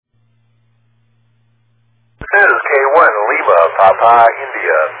This is K1 Lima, Papa,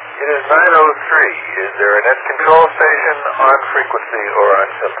 India. It is 9:03. Is there a net control station on frequency or on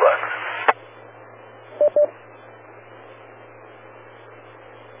simplex?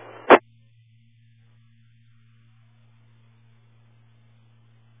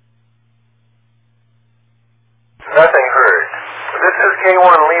 Nothing heard. This is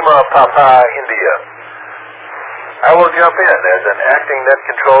K1 Lima, Papa, India. I will jump in as an acting net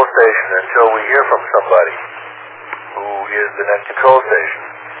control station until we hear from somebody. Who is the net control station?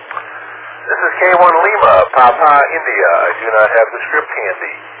 This is K1 Lima, Papa, India. I do not have the script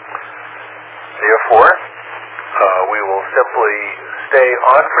handy. Therefore, we will simply stay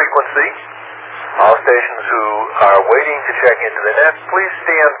on frequency. All stations who are waiting to check into the net, please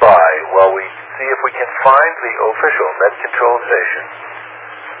stand by while we see if we can find the official net control station.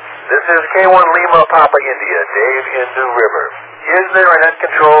 This is K1 Lima, Papa, India, Dave in New River. Is there a net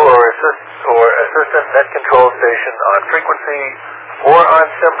control or assistant net control station on frequency or on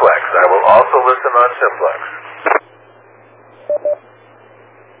simplex? I will also listen on simplex.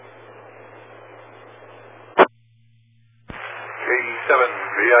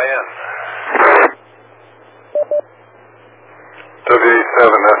 KE7VIN.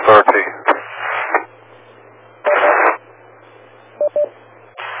 KE7SRT.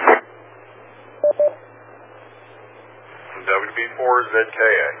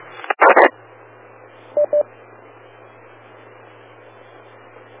 WB4ZKA.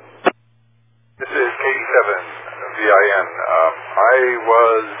 This is KE7VIN. I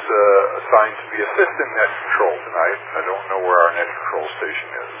was assigned to be assistant net control tonight. I don't know where our net control station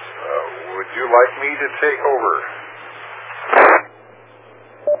is. Would you like me to take over?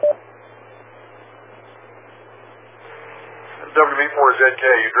 WB4ZK,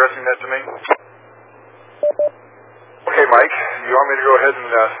 you addressing that to me? Okay, Mike, you want me to go ahead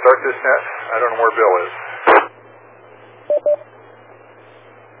and start this net? I don't know where Bill is.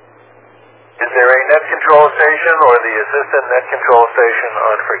 Is there a net control station or the assistant net control station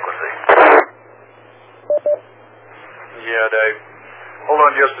on frequency? Yeah, Dave. Hold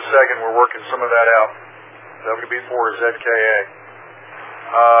on just a second. We're working some of that out. WB4ZKA.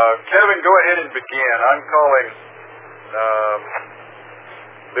 Kevin, go ahead and begin. I'm calling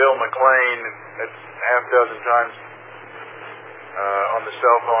Bill McLean a half dozen times on the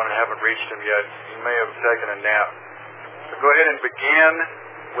cell phone and haven't reached him yet. He may have taken a nap. So go ahead and begin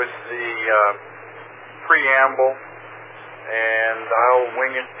with the preamble, and I'll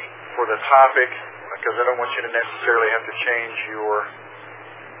wing it for the topic because I don't want you to necessarily have to change your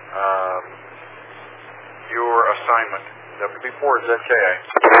assignment. WB4ZKA.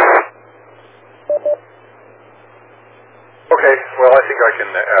 Okay, well, I think I can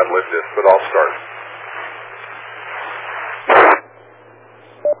ad-lib this, but I'll start.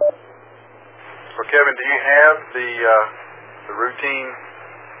 So, Kevin, do you have the routine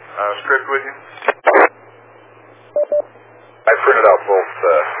script with you? I printed out both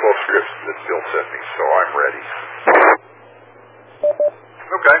scripts that Bill sent me, so I'm ready.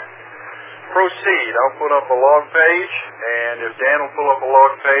 Okay. Proceed. I'll put up a log page, and if Dan will pull up a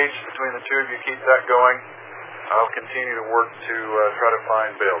log page between the two of you, keep that going. I'll continue to work to try to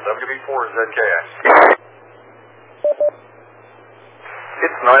find Bill. WB4ZKA.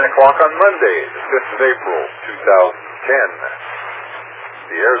 It's 9 o'clock on Monday, the 5th of April,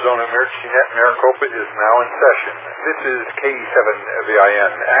 2010. The Arizona Emergency Net Maricopa is now in session. This is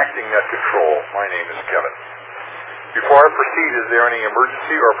KE7VIN, acting net control. My name is Kevin. Before I proceed, is there any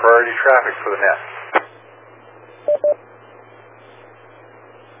emergency or priority traffic for the net?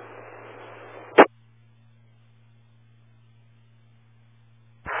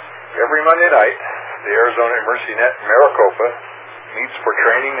 Every Monday night, the Arizona Emergency Net Maricopa meets for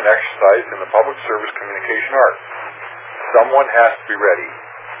training and exercise in the public service communication art. Someone has to be ready.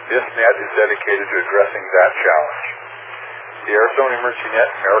 This net is dedicated to addressing that challenge. The Arizona Emergency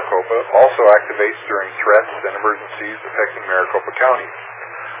Net Maricopa also activates during threats and emergencies affecting Maricopa County.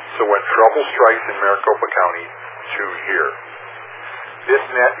 So when trouble strikes in Maricopa County, tune here. This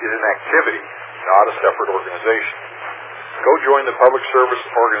net is an activity, not a separate organization. Go join the public service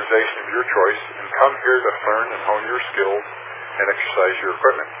organization of your choice and come here to learn and hone your skills and exercise your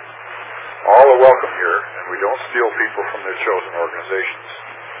equipment. All are welcome here, and we don't steal people from their chosen organizations.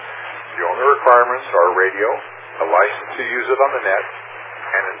 The only requirements are a radio, a license to use it on the net,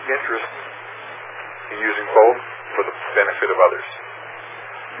 and an interest in using both for the benefit of others.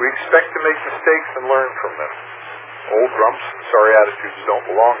 We expect to make mistakes and learn from them. Old grumps and sorry attitudes don't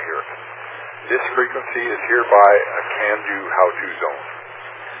belong here. This frequency is hereby a can-do, how-to zone.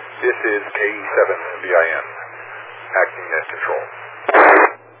 This is KE7VIN, acting net control.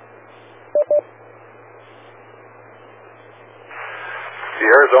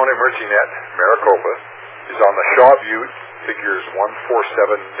 Arizona Emergency Net, Maricopa, is on the Shaw Butte figures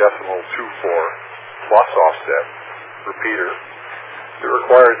 147.24 plus offset repeater. It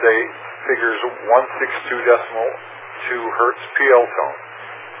requires a figures 162.2 hertz PL tone.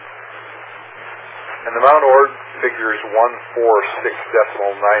 And the Mount Ord figures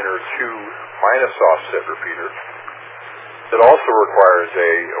 146.902 minus offset repeater that also requires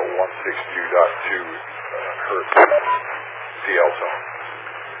a 162.2 hertz PL tone.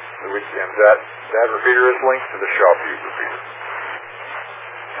 And that repeater is linked to the Shaw Butte repeater.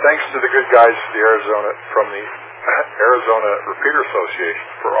 Thanks to the good guys from the Arizona Repeater Association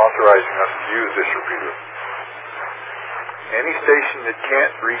for authorizing us to use this repeater. Any station that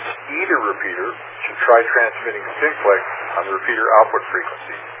can't reach either repeater should try transmitting simplex on the repeater output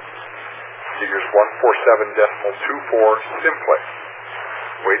frequency. Figures 147.24 simplex.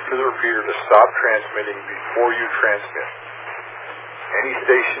 Wait for the repeater to stop transmitting before you transmit. Any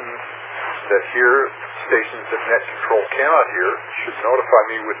stations that net control cannot hear should notify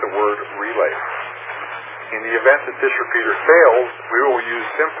me with the word relay. In the event that this repeater fails, we will use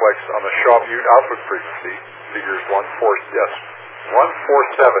simplex on the Shaw Butte output frequency, figures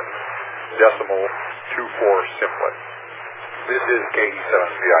 147.24 simplex. This is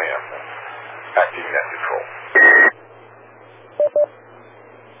KE7VIN, acting net control.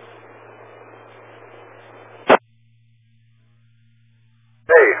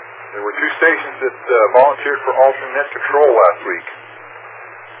 Hey, there were two stations that volunteered for alternate net control last week.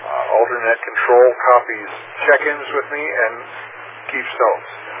 Alternate net control copies check-ins with me and keeps notes.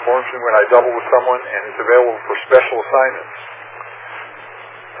 Informs me when I double with someone and is available for special assignments.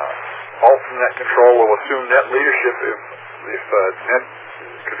 Alternate net control will assume net leadership if net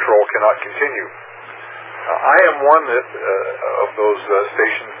control cannot continue. I am one of those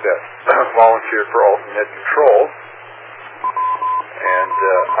stations that volunteered for alternate net control, and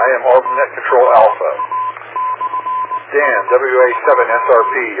I am alternate net control alpha. Dan,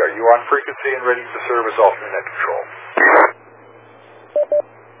 WA7SRP, are you on frequency and ready to serve as alternate net control?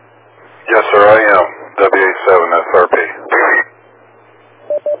 Yes, sir, I am. WA7SRP.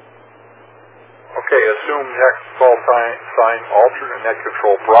 Okay, assume next call sign alternate net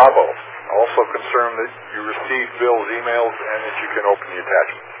control Bravo. Also confirm that you received Bill's emails and that you can open the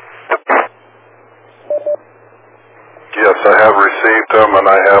attachments. Yes, I have received them and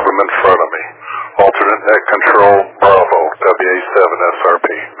I have them in front of me. Alternate net control Bravo, WA7SRP.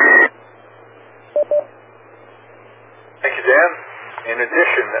 Thank you, Dan. In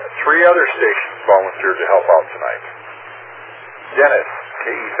addition, 3 other stations volunteered to help out tonight. Dennis,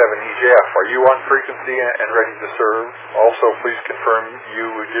 KE7EJF, are you on frequency and ready to serve? Also, please confirm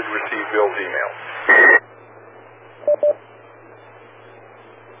you did receive Bill's email.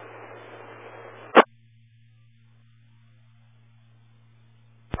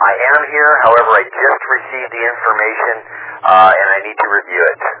 I am here, however, I just received the information, and I need to review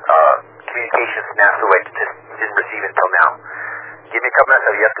it. Communication snaps away, just didn't receive it until now. Give me a couple minutes,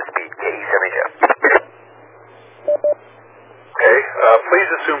 I'll be up to speed. KE7HF. Okay, please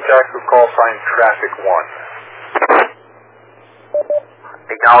assume tactical call sign Traffic 1.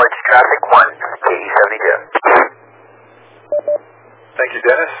 Acknowledge Traffic 1, KE7HF. Thank you,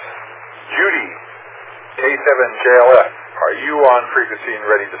 Dennis. Judy, K7JLF, are you on frequency and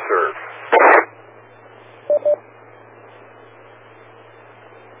ready to serve?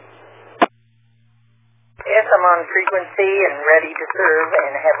 Yes, I'm on frequency and ready to serve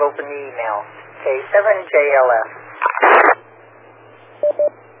and have opened the email. K7JLF.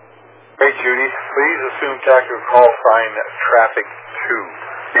 Hey, Judy, please assume tactical call sign Traffic 2.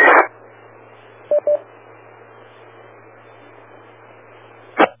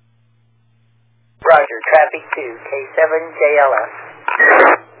 Roger, Traffic 2, K7JLF.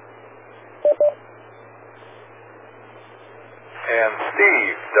 And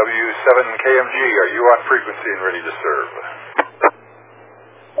Steve, W7KMG, are you on frequency and ready to serve?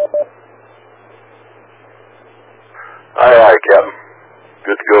 Aye, Captain.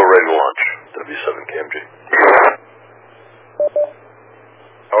 Good to go, ready to launch. W7KMG.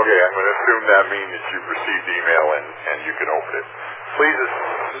 Okay, I'm going to assume that means that you've received the email and you can open it. Please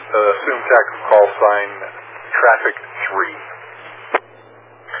assume tactical call sign Traffic 3.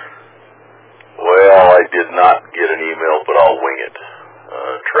 Well, I did not get an email, but I'll wing it.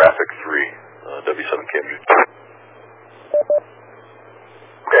 Traffic 3, W7KMG.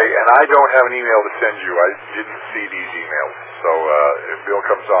 Okay, and I don't have an email to send you. I didn't see these emails. So if Bill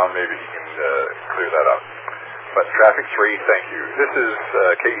comes on, maybe he can clear that up. But Traffic 3, thank you. This is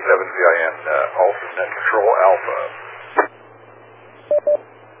KE7VIN, alternate net control Alpha.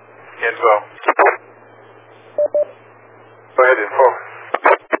 Info. Go ahead, Info.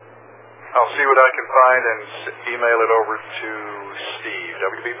 I'll see what I can find and email it over to Steve,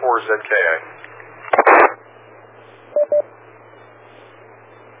 WB4ZKA.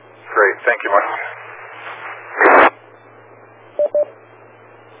 Great, thank you much.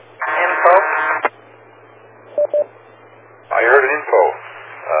 Info? I heard an info.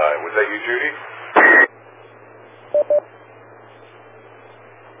 Was that you, Judy?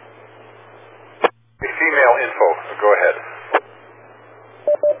 Female info. Go ahead.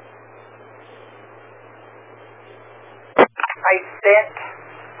 I sent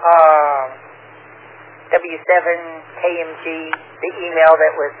W7KMG the email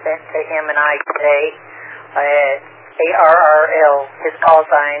that was sent to him and I today at ARRL, his call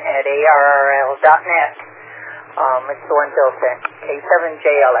sign at ARRL.net. It's the one Bill sent,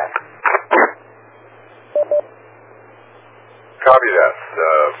 K7JLF. Copy that.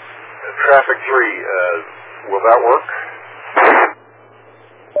 Traffic 3, will that work?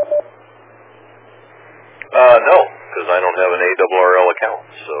 No, because I don't have an ARRL account.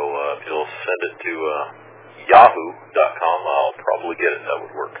 So if you'll send it to yahoo.com, I'll probably get it. That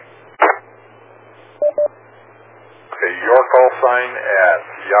would work. Okay, your call sign at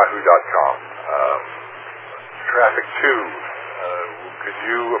yahoo.com. Traffic 2, could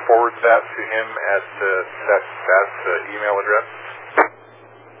you forward that to him at that email address?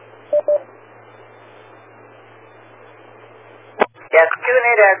 Yes, doing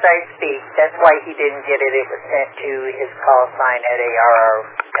it as I speak. That's why he didn't get it. It was sent to his call sign at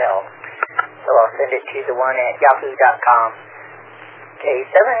ARRL. So I'll send it to the one at yahoo.com.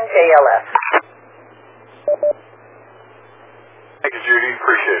 K7JLF. Thank you, Judy.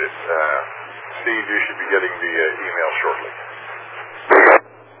 Appreciate it. Steve, you should be getting the email shortly.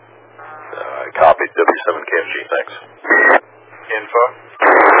 I copied W7KMG, thanks. Info?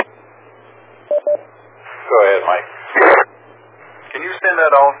 Go ahead, Mike. Can you send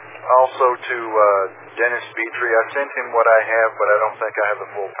that also to Dennis Petrie? I sent him what I have, but I don't think I have the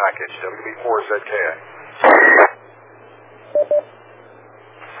full package. WB4ZKA.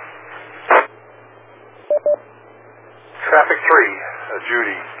 Traffic 3,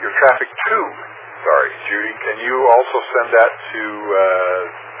 Judy. Your traffic 2. Sorry, Judy. Can you also send that to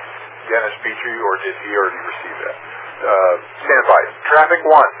Dennis Petrie, or did he already receive that? Stand by. Traffic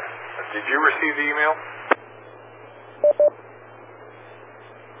 1. Did you receive the email?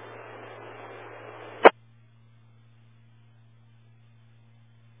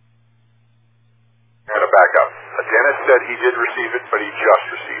 I'm going to back up. Dennis said he did receive it, but he just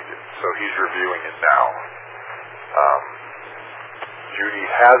received it, so he's reviewing it now. Judy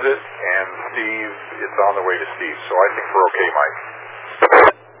has it, and Steve, it's on the way to Steve, so I think we're okay, Mike.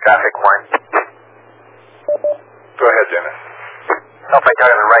 Traffic 1. Go ahead, Dennis. Oh, if I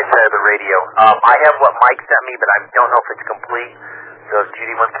talk on the right side of the radio. I have what Mike sent me, but I don't know if it's complete. So if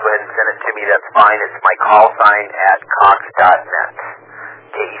Judy wants to go ahead and send it to me, that's fine. It's my call sign at cox.net.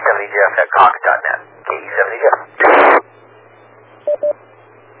 KE7VIN at cox.net. KE7VIN.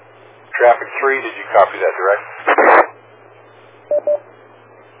 Traffic 3, did you copy that direct?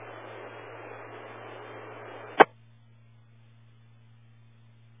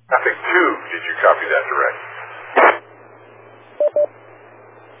 Traffic 2, did you copy that direct?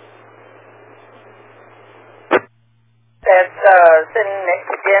 That's sending it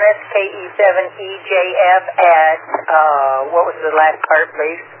to Dennis, KE7EJF at, what was the last part,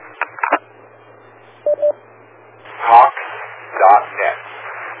 please? Cox.net.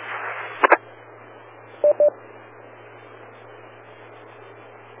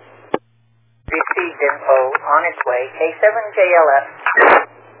 Received info on its way, K7JLF.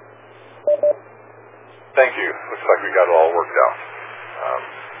 Thank you. Looks like we got it all worked out.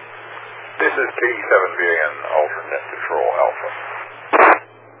 This is KE7VIN Alternate Control Alpha.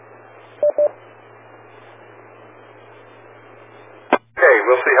 Okay,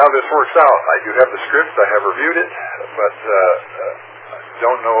 we'll see how this works out. I do have the script. I have reviewed it, but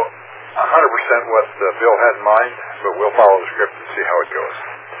don't know 100% what Bill had in mind, but we'll follow the script and see how it goes.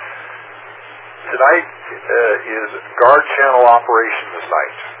 Tonight is guard channel operation this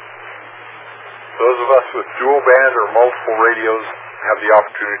night. Those of us with dual band or multiple radios have the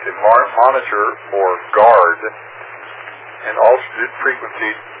opportunity to monitor for guard and alternate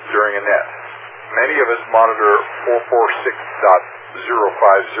frequency during a net. Many of us monitor 446.050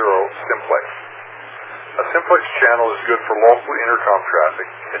 simplex. A simplex channel is good for local intercom traffic,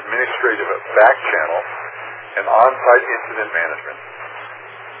 administrative back channel, and on-site incident management.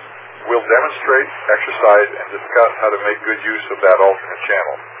 We'll demonstrate, exercise, and discuss how to make good use of that alternate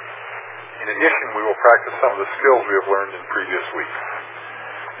channel. In addition, we will practice some of the skills we have learned in previous weeks.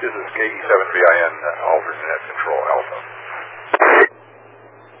 This is KE7VIN Alternate Control Alpha.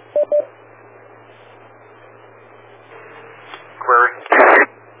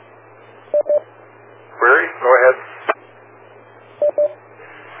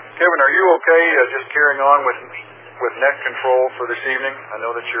 Kevin, are you okay just carrying on with net control for this evening? I know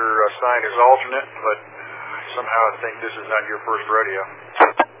that you're assigned as alternate, but somehow I think this is not your first rodeo.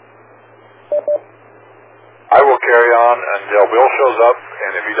 I will carry on until Bill shows up,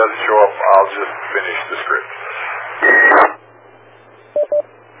 and if he doesn't show up, I'll just finish the script.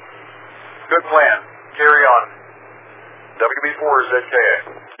 Good plan. Carry on.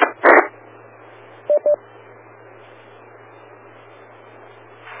 WB4ZKA.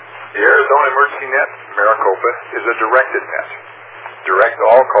 The Arizona Emergency Net, Maricopa, is a directed net. Direct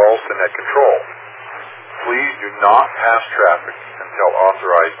all calls to net control. Please do not pass traffic until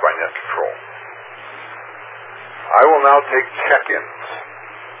authorized by net control. I will now take check-ins.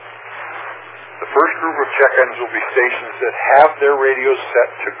 The first group of check-ins will be stations that have their radios set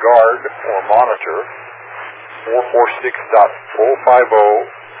to guard or monitor 446.050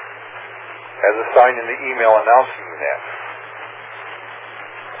 as assigned in the email announcing the net.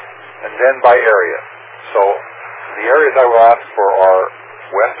 And then by area. So the areas I will ask for are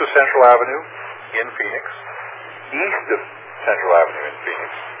west of Central Avenue in Phoenix, east of Central Avenue in Phoenix,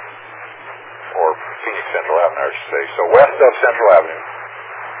 or Phoenix Central Avenue, I should say. So west of Central Avenue,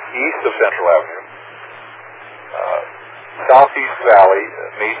 east of Central Avenue, Southeast Valley,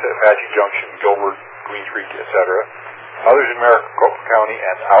 Mesa, Apache Junction, Gilbert, Green Creek, etc. Others in Maricopa County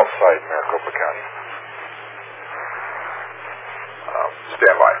and outside Maricopa County.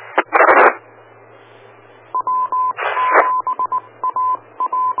 Stand by.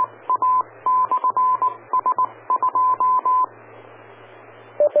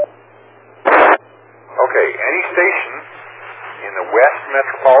 Okay, any station in the West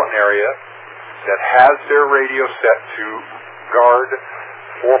metropolitan area that has their radio set to guard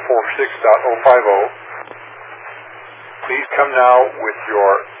 446.050, please come now with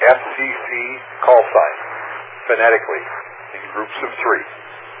your FCC call sign, phonetically, in groups of 3.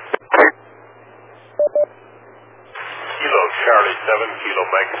 Kilo Charlie 7, Kilo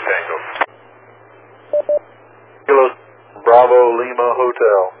Mike Tango. Kilo Bravo Lima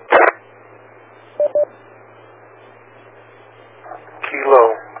Hotel. Kilo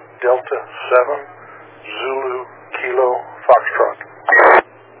Delta 7, Zulu Kilo Foxtrot.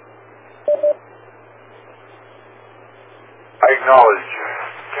 I acknowledge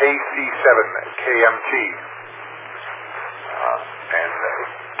KC7KMT and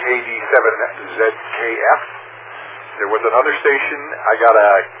KD7ZKF. There was another station. I got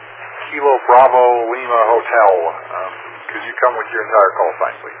a Kilo Bravo Lima Hotel. Could you come with your entire call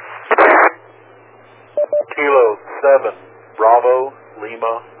sign, please? Kilo 7 Bravo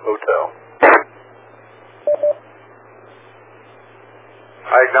Lima Hotel.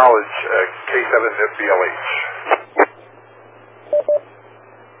 I acknowledge K7VLH.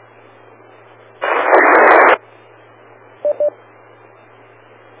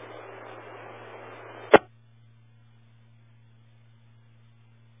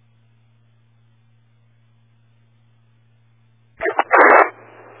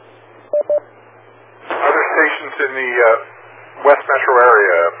 Other stations in the West Metro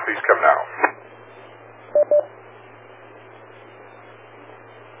area, please come now.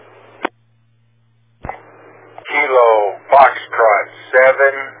 Kilo Foxtrot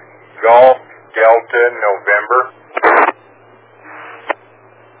 7, Golf Delta November.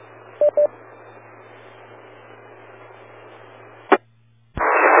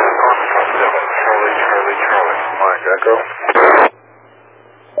 Charlie, Mike Echo.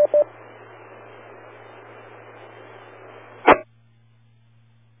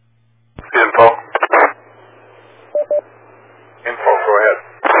 Info, go ahead.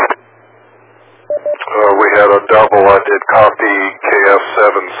 We had a double. I did copy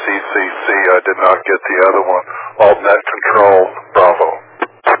KF7CCC. I did not get the other one. AltNet Control Bravo.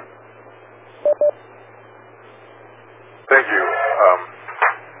 Thank you.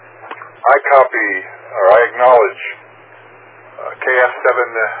 I copy, or I acknowledge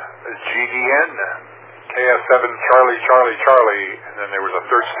KF7GDN, KF7 Charlie, and then there was a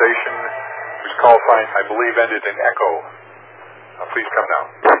third station whose call sign, I believe, ended in Echo. Please come now.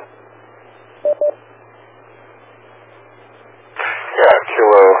 Yeah,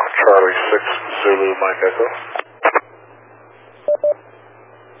 Kilo Charlie 6 Zulu Mike Echo.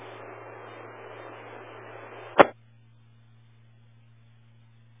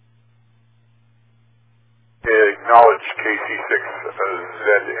 Acknowledge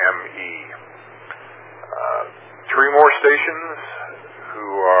KC6ZME. 3 more stations who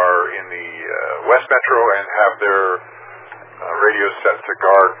are in the West Metro and have their radios set to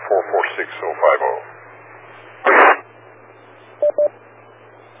guard 446.050.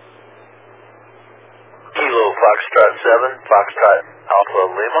 Kilo Foxtrot 7, Foxtrot Alpha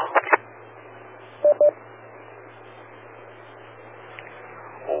Lima.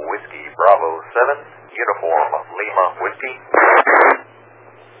 Whiskey Bravo 7, Uniform Lima Whiskey.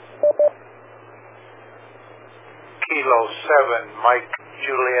 Kilo 7, Mike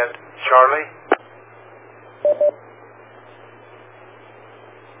Juliet Charlie.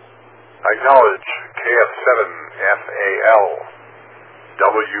 Acknowledge KF7FAL,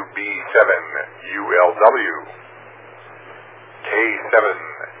 WB7ULW,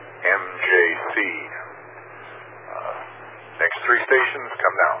 K7MJC. Next 3 stations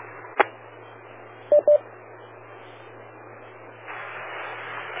come down.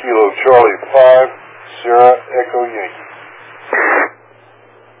 Kilo Charlie 5, Sierra Echo Yankee.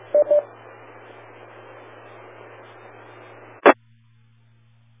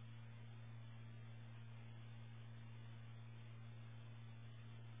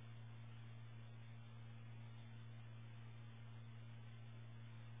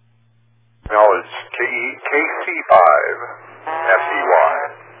 Acknowledge KC5 FEY.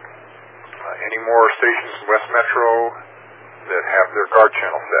 Any more stations in West Metro that have their guard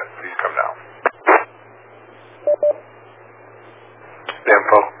channel set, please come down.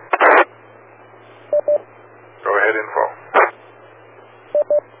 Info. Go ahead, info.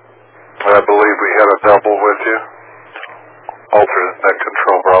 I believe we had a double with you. Alternate net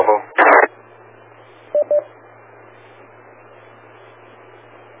control Bravo.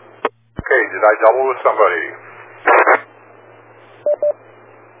 Okay, did I double with somebody?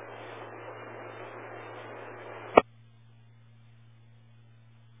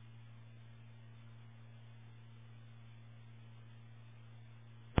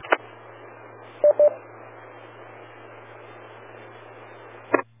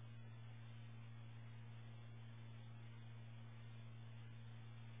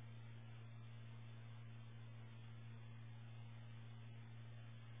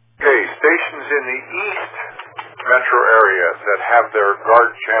 Okay, stations in the East Metro area that have their guard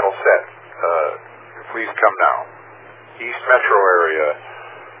channel set, please come down. East Metro area,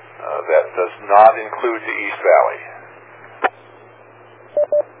 that does not include the East Valley.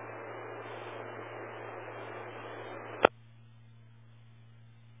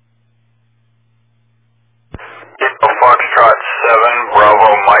 Info Foxtrot 7, Bravo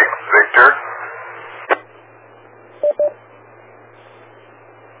Mike Victor.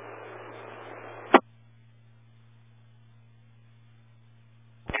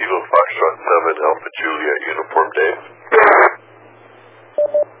 Kilo Foxtrot 7, Alpha Juliet Uniform Dave.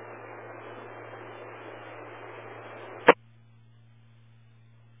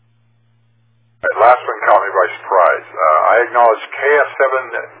 That last one caught me by surprise. I acknowledge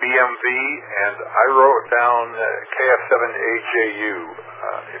KF7BMV, and I wrote down KF7AJU.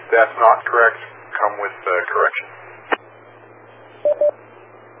 If that's not correct, come with correction.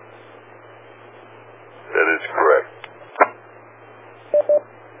 That is correct.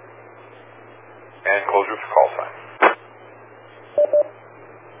 And closure for call sign.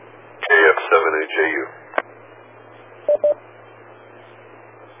 KF7AJU.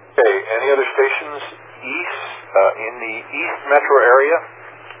 Okay, any other stations east, in the East Metro area,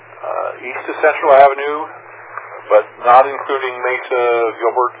 east of Central Avenue, but not including Mesa,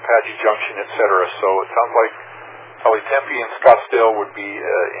 Gilbert, Apache Junction, etc. So it sounds like probably Tempe and Scottsdale would be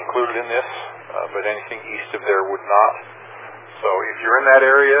included in this, but anything east of there would not. So if you're in that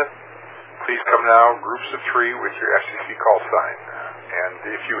area, please come now, groups of 3 with your FCC call sign, and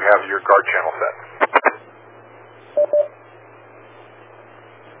if you have your guard channel set.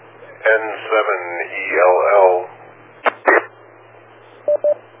 N7ELL.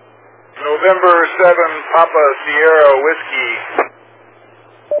 November 7, Papa Sierra Whiskey.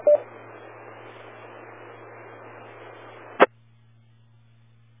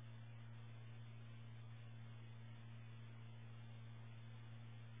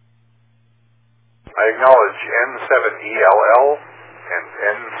 I acknowledge N7ELL and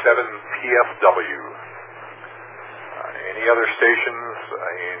N7PFW. Any other stations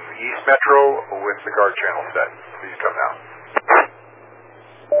in East Metro with the guard channel set, please come down.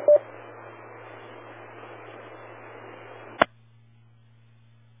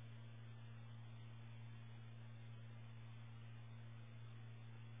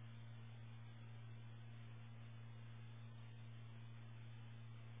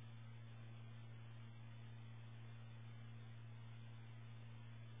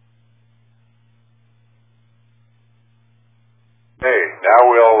 Okay, now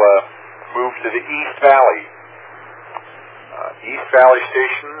we'll move to the East Valley. East Valley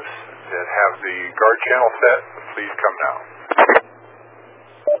stations that have the guard channel set, please come down.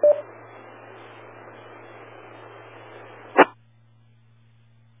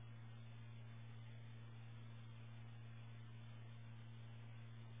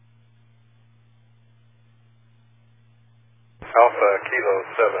 Alpha Kilo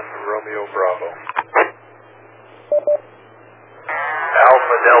 7, Romeo Bravo.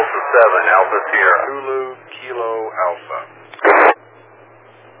 Alpha Delta 7, Alpha Sierra. Zulu Kilo Alpha.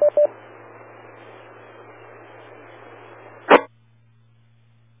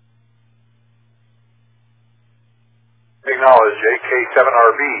 Acknowledge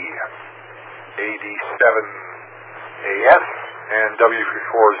AK7RB, AD7AS, and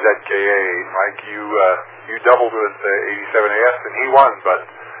W34ZKA. Mike, you doubled with 87AS, and he won, but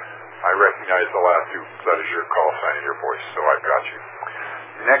I recognize the last two. That is your call sign and your voice, so I've got you.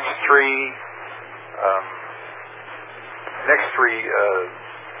 Next three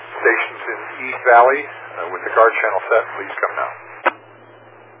stations in East Valley with the guard channel set, please come now.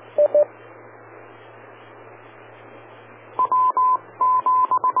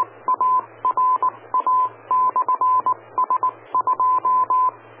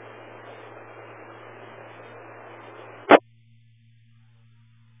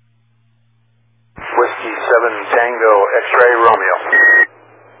 Whiskey 7 Tango X-Ray Romeo.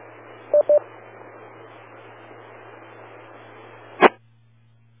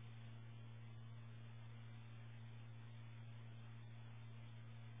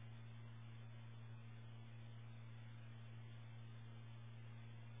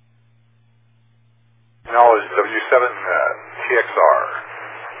 Acknowledge W7 TXR.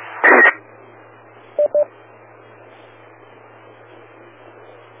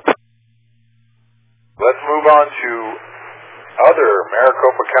 Let's move on to other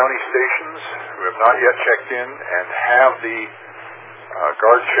Maricopa County stations who have not yet checked in and have the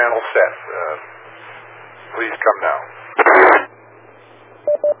guard channel set. Please come now.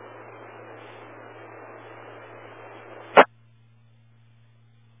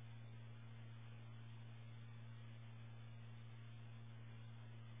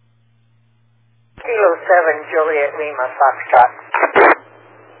 Kilo 7, Juliet Lima, Foxtrot.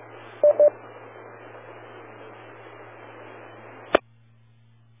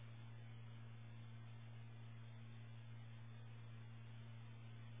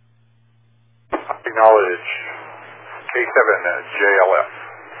 Acknowledge K7 JLF.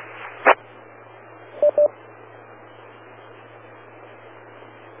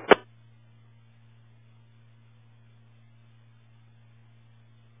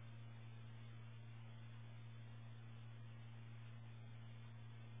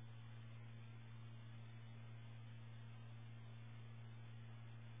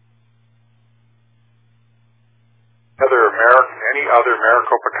 Any other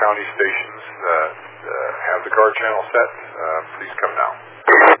Maricopa County stations have the guard channel set, please come now.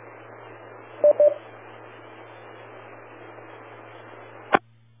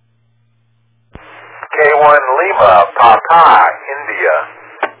 K1 Lima, Papa, India.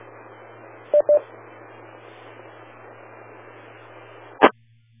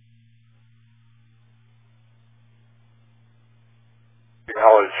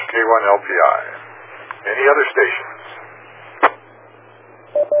 Acknowledge K1 LPI. Any other stations?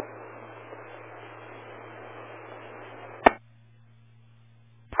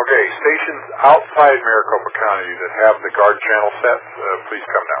 Okay, stations outside Maricopa County that have the guard channel set, please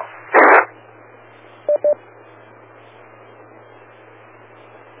come now.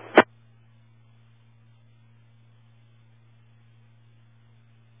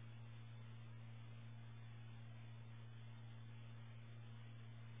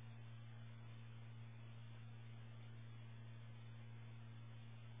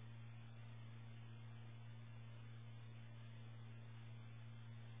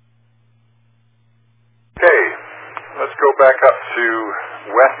 Okay, let's go back up to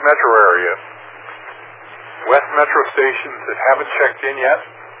West Metro area. West Metro stations that haven't checked in yet,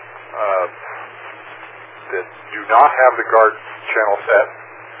 that do not have the guard channel set,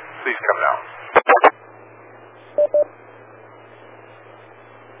 please come now.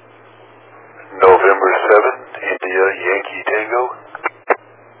 November 7, India Yankee Tango.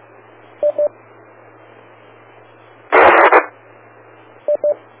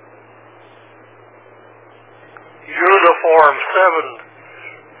 Uniform 7.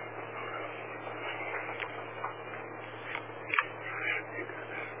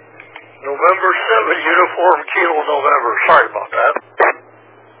 November 7, Uniform Kilo November. Sorry about that.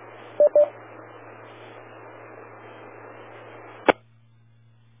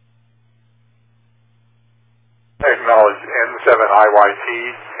 Acknowledge N7IYT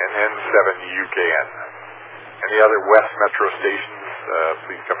and N7UKN. Any other West Metro stations,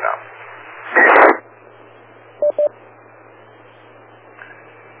 please come now.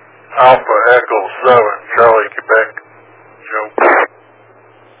 Alpha Echo 7, Charlie, Quebec. Joe.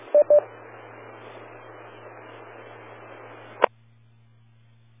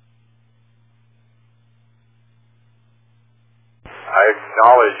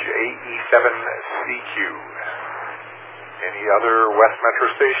 acknowledge AE7CQ. Any other West Metro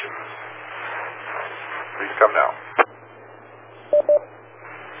stations? Please come now.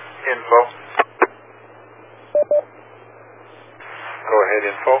 Info. Go ahead,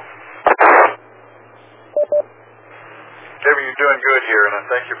 info. Kevin, you're doing good here, and I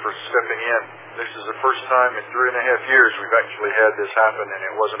thank you for stepping in. This is the first time in 3.5 years we've actually had this happen, and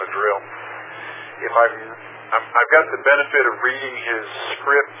it wasn't a drill. If I've got the benefit of reading his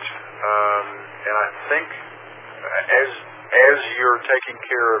script, and I think as you're taking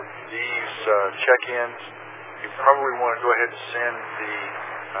care of these check-ins, you probably want to go ahead and send the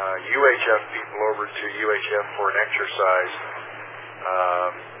UHF people over to UHF for an exercise,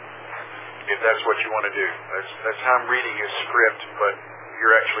 if that's what you want to do. That's how I'm reading his script, but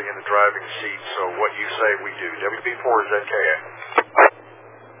you're actually in the driving seat, so what you say we do. WB4ZKA.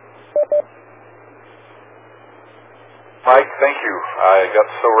 Mike, thank you. I got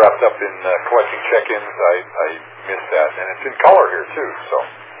so wrapped up in collecting check-ins, I missed that. And it's in color here, too. So,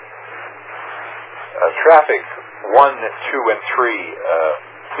 traffic 1, 2, and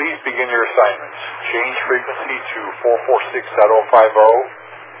 3, please begin your assignments. Change frequency to 446.050.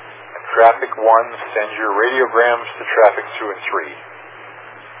 And traffic 1, send your radiograms to traffic 2 and 3.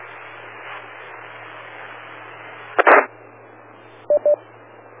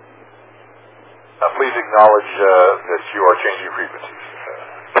 Please acknowledge that you are changing frequencies.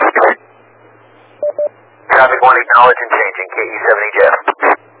 Traffic 1 acknowledging changing, KE7VIN.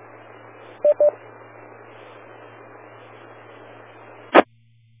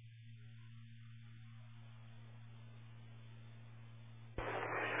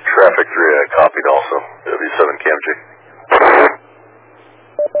 Traffic 3, I copied also. W7KMG.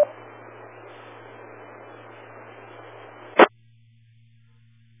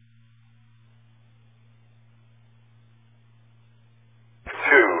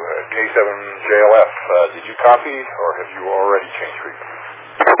 K7JLF, did you copy, or have you already changed frequency?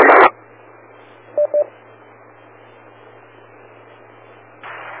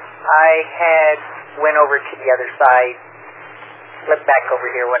 I went over to the other side, flipped back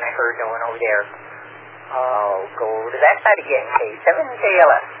over here when I heard no one over there. I'll go over to that side again,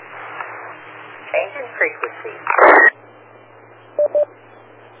 K7JLF. Changing frequency.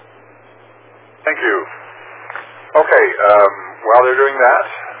 Thank you. Okay, while they're doing that,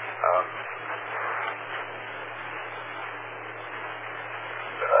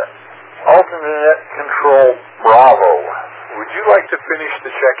 alternate control Bravo, would you like to finish the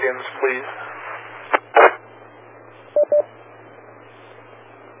check-ins, please?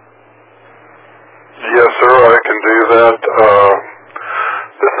 Yes, sir, I can do that.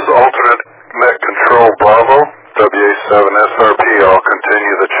 This is alternate net control Bravo, WA7SRP. I'll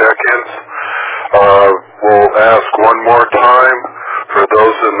continue the check-ins. We'll ask one more time for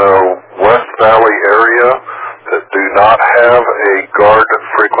those in the West Valley area that do not have a guard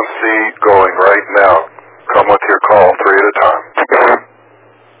frequency going right now. Come with your call, 3 at a time.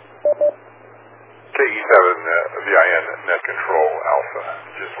 KE7VIN net control Alpha.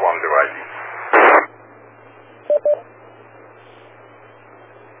 Just wanted to ID.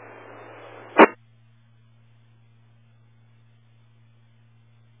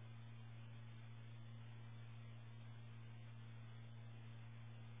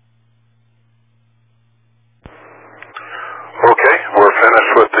 Okay, we're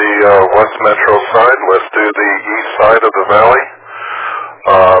finished with the West Metro side. Let's do the east side of the valley.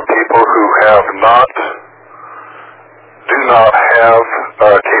 People who do not have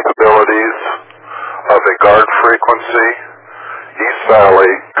capabilities of a guard frequency, East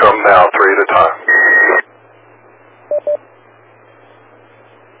Valley, come now, 3 at a time.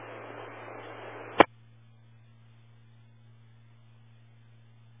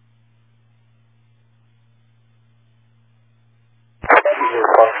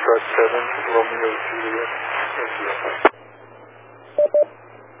 Foxtrot 7, Romeo Juliet. Thank you.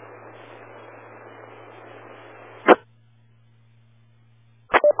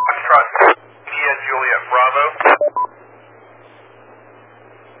 Foxtrot, Kia Juliet Bravo.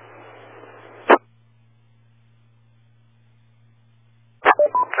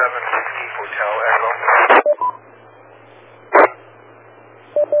 760 Hotel Echo.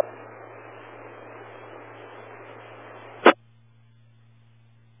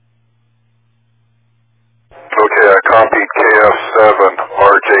 Okay, I copied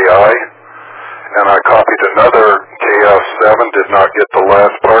KF7RJI, and I copied another KF7, did not get the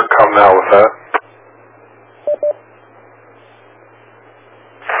last part. Come now with that.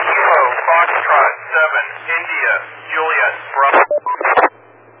 Foxtrot 7 India Juliet Bravo.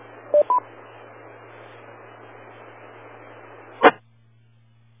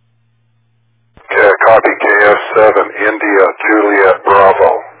 KF7 India Juliet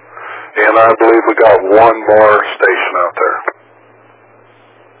Bravo. And I believe we got one more station out there.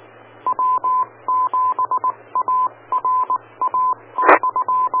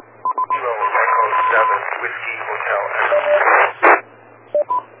 Kilo Echo 7 Whiskey Hotel.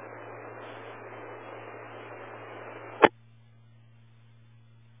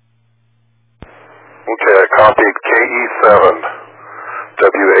 Okay, I copied KE7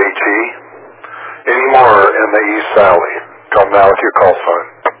 WHE. Any more in the East Valley? Come now with your call sign.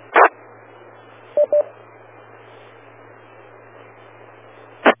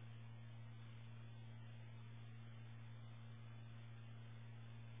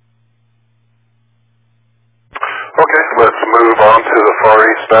 Okay, let's move on to the Far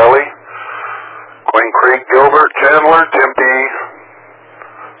East Valley. Queen Creek, Gilbert, Chandler, Tempe.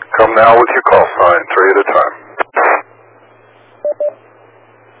 Come now with your call sign, 3 at a time.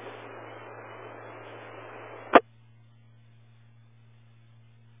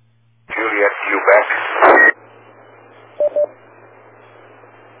 Juliet, Quebec.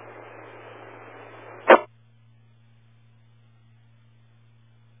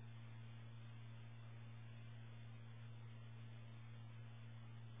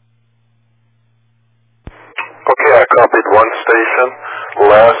 Okay, I copied one station,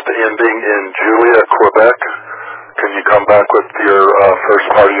 last ending in Julia, Quebec. Can you come back with your first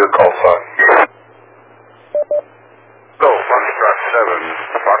part of your call sign? Go, Foxtrot 7,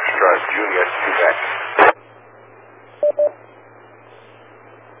 Foxtrot, Juliet, Quebec.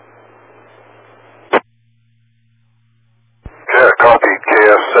 Okay, I copied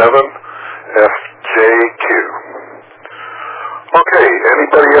KF7 FJQ. Okay,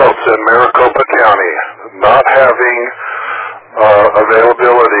 anybody else in Maricopa County not having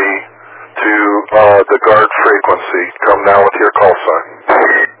availability to the guard frequency, come now with your call sign.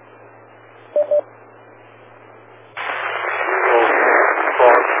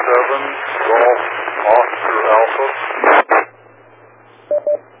 Fox 7, Golf, Oscar Alpha.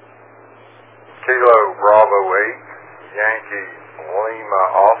 Kilo Bravo 8, Yankee Lima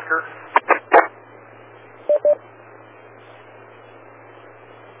Oscar.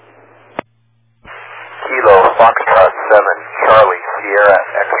 Kilo Foxtrot 7 Charlie Sierra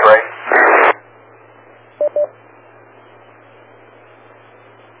X-Ray.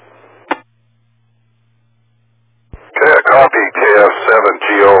 Okay, I copied KF7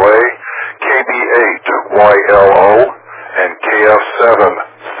 GOA, KB8 YLO, and KF7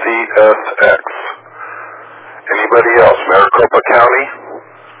 CSX. Anybody else, Maricopa County?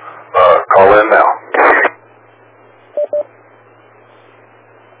 Call in now.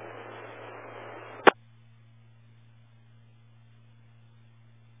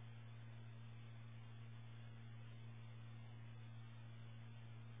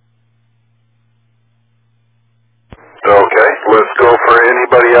 Okay, let's go for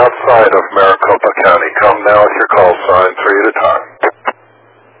anybody outside of Maricopa County. Come now with your call sign, 3 at a time.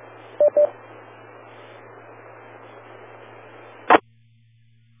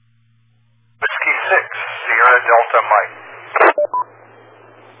 Whiskey 6 Sierra Delta Mike.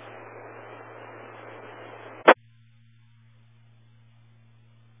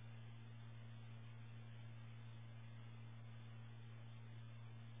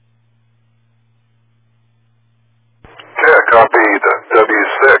 Okay, I copied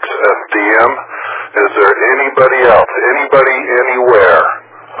W6 SDM. Is there anybody else? Anybody anywhere?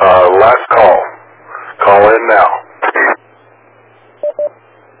 Last call. Call in now.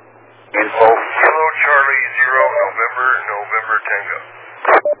 Info. Kilo Charlie 0 November Tango.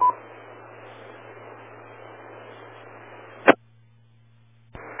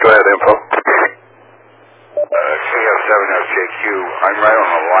 Go ahead, info. KF7FJQ. I'm right on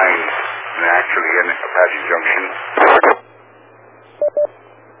the line, actually, in Apache Junction.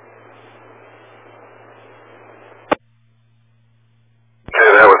 Okay,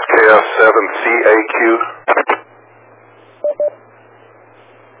 that was KF7CAQ.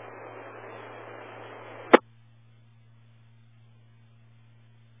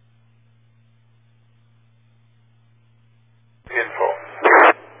 Info.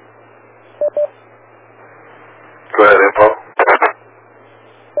 Go ahead, info.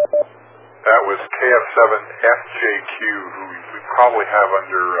 That was KF7FJQ, who we probably have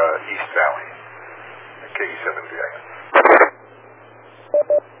under East Valley. KE7VIN.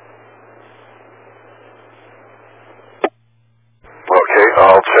 Okay,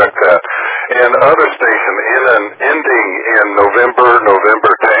 I'll check that. And other station ending in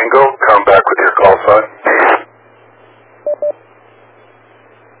November Tango, come back with your call sign.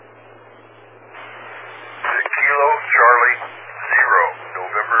 Kilo Charlie 0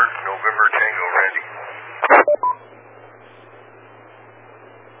 November Tango Randy.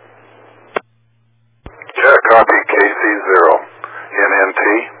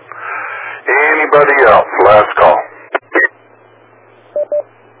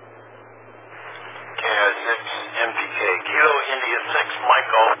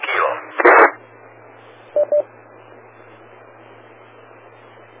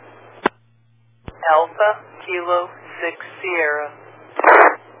 Kilo 6 Sierra.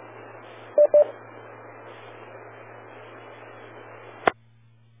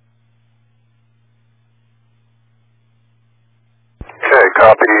 Okay,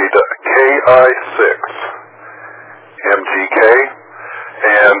 copied KI6 MGK.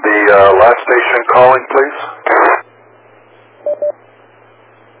 And the last station calling, please.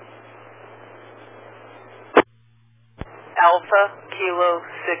 Alpha Kilo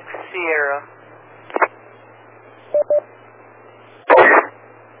 6 Sierra.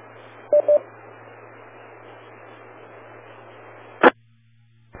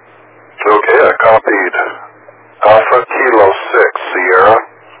 Okay, I copied Alpha Kilo 6 Sierra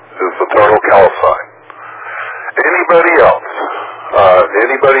is the total call sign. Anybody else?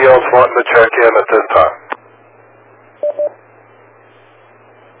 Anybody else wanting to check in at this time?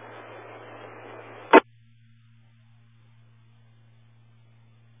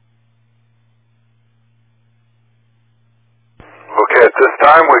 Okay, at this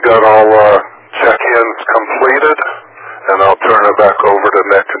time we got all check-ins completed, and I'll turn it back over to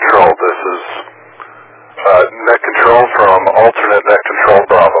Net Control. This is Net Control from alternate Net Control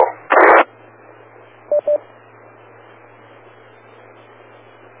Bravo.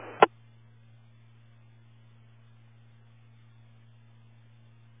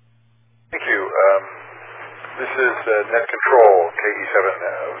 Thank you. This is Net Control,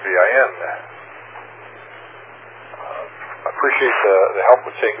 KE7VIN. Appreciate the help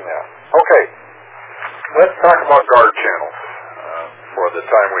with taking that. Okay, let's talk about guard channels for the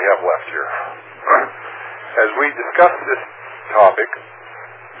time we have left here. As we discuss this topic,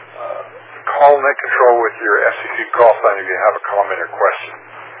 call Net Control with your FCC call sign if you have a comment or question.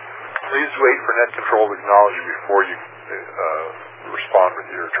 Please wait for Net Control to acknowledge you before you respond with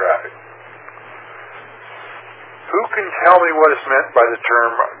your traffic. Who can tell me what is meant by the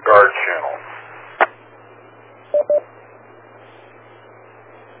term guard channel?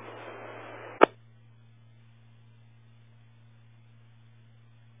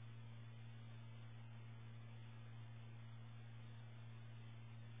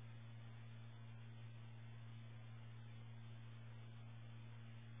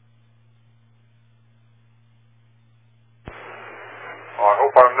 I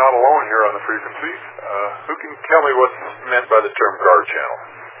hope I'm not alone here on the frequency. Who can tell me what's meant by the term guard channel?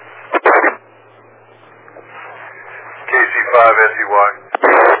 KC5SEY.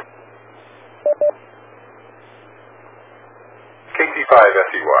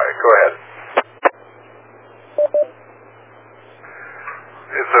 KC5SEY, go ahead.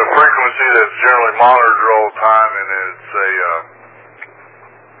 It's a frequency that's generally monitored all the time, and it's a,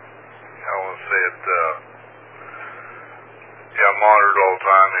 I want to say it, monitored all the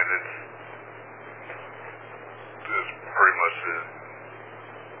time, and it's pretty much the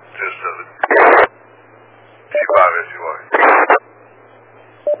gist of it. K5SEY.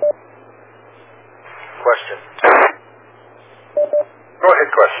 Question. Go ahead,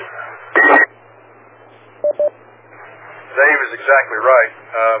 question. Dave is exactly right.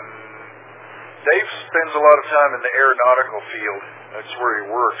 Dave spends a lot of time in the aeronautical field. That's where he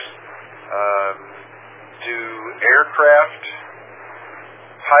works. Do aircraft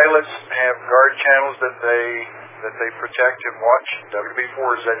pilots have guard channels that they protect and watch? WB4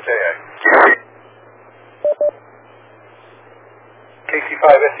 or ZKA?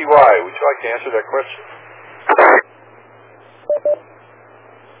 KC5SEY, would you like to answer that question?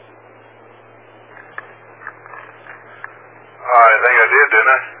 I think I did,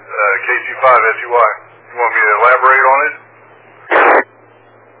 didn't I? KC5SEY. You want me to elaborate on it?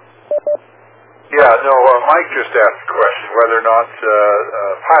 Yeah, no, Mike just asked the question whether or not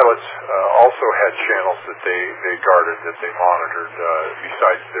pilots also had channels that they guarded, that they monitored,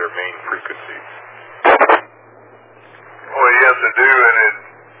 besides their main frequencies. Well, yes, they do, and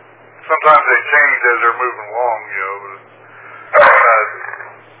sometimes they change as they're moving along, you know.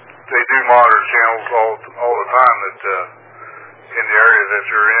 They do monitor channels all the time that in the area that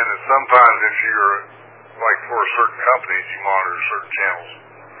you're in, and sometimes if you're, like for certain companies, you monitor certain channels.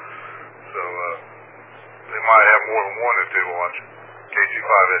 So they might have more than one that they watch.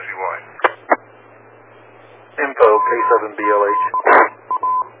 KC5SEY. Info, K7BLH.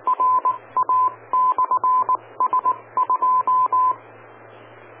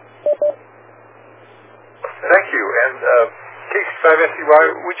 Thank you. And KC5SEY,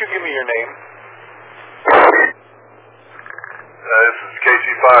 would you give me your name? This is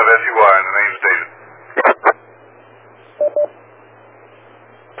KC5SEY, and the name's David.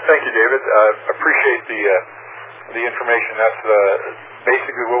 Thank you, David. Appreciate the information. That's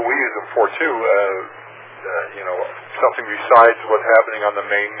basically what we use them for too. Something besides what's happening on the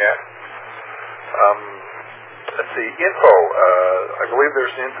main net. Let's see, info. I believe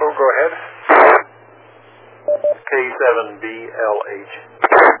there's info. Go ahead. K7VLH.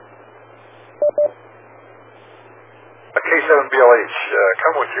 K7VLH,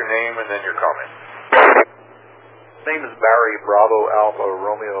 come with your name and then your comment. Name is Barry Bravo Alpha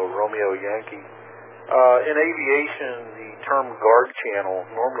Romeo Yankee. In aviation, the term guard channel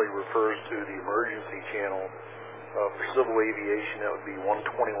normally refers to the emergency channel. For civil aviation, that would be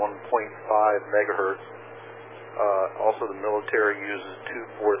 121.5 megahertz. Also, the military uses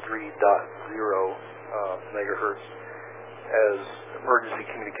 243.0 megahertz as emergency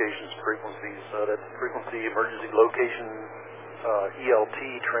communications frequencies. That's frequency emergency location ELT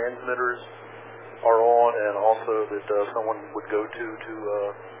transmitters are on, and also that someone would go to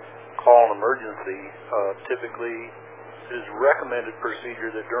call an emergency. Typically, it is recommended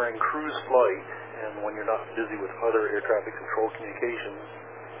procedure that during cruise flight and when you're not busy with other air traffic control communications,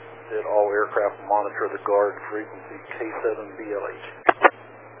 that all aircraft monitor the guard frequency K7VLH.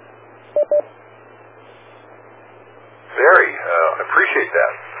 I appreciate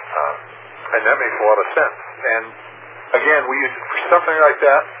that. And that makes a lot of sense. And again, we use it for something like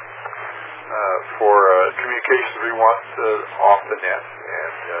that for communications we want off the net.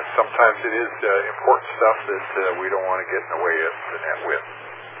 And sometimes it is important stuff that we don't want to get in the way of the net with.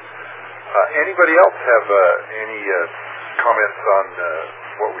 Anybody else have any comments on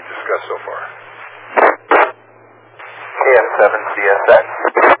what we discussed so far? KF7CSX.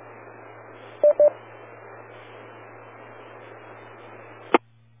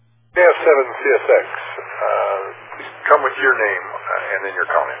 KF7CSX. Please come with your name and then your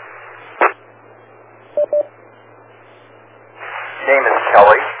comment. Name is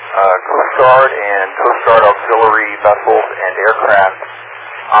Kelly. Coast Guard and Coast Guard auxiliary vessels and aircraft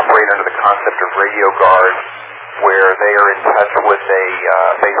operate under the concept of radio guard, where they are in touch with a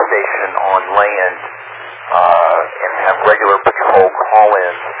base station on land and have regular patrol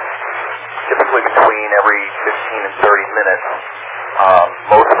call-ins, typically between every 15 and 30 minutes.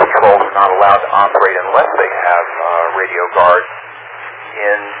 Most patrols are not allowed to operate unless they have radio guard.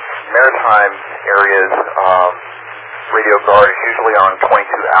 In maritime areas, radio guard is usually on 22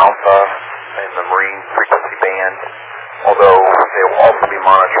 alpha in the marine frequency band, although they will also be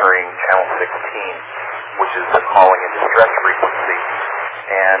monitoring channel 16, which is the calling and distress frequency.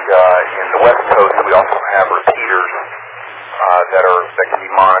 And in the West Coast, we also have repeaters that can be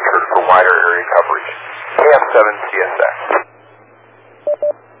monitored for wider area coverage. KF7CSX.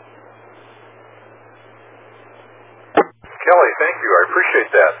 Kelly, thank you. I appreciate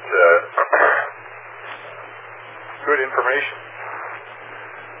that. Good information.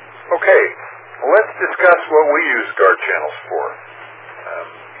 Okay, let's discuss what we use guard channels for.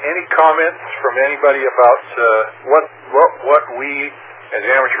 Any comments from anybody about what we as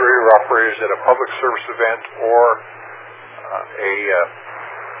amateur radio operators at a public service event or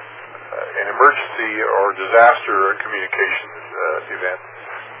an emergency or disaster communications event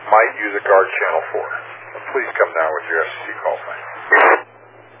might use a guard channel for? Please come down with your FCC call sign.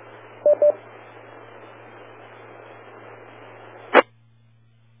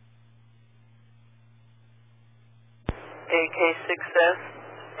 AK6S.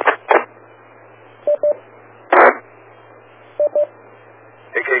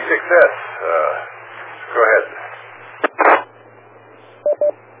 AK6S, go ahead.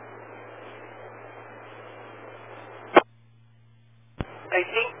 I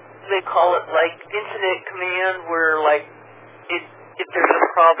think they call it like incident command, where like if there's a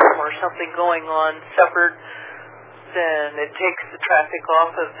problem or something going on separate, then it takes the traffic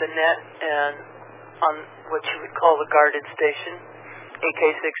off of the net and on what you would call the guarded station.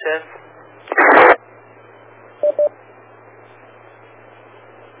 AK6S.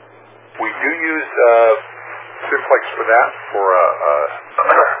 We do use simplex for that, for a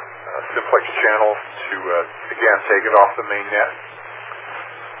simplex channel to, again, take it off the main net.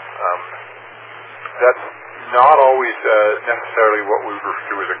 That's not always necessarily what we refer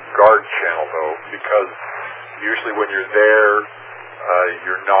to as a guard channel, though, because usually when you're there,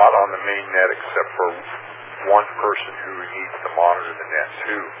 you're not on the main net except for one person who needs to monitor the net,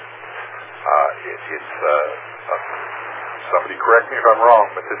 too. Somebody correct me if I'm wrong,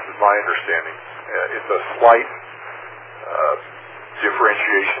 but this is my understanding. It's a slight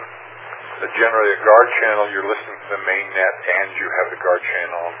differentiation. Generally, a guard channel, you're listening to the main net and you have the guard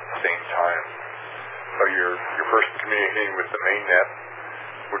channel on at the same time. So your person communicating with the main net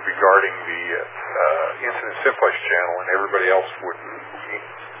would be guarding the incident simplex channel, and everybody else would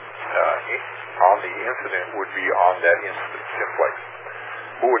on the incident would be on that incident simplex,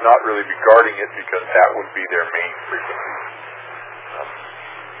 who would not really be guarding it because that would be their main frequency.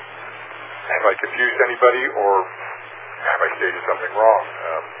 And Have I confused anybody, or have I stated something wrong?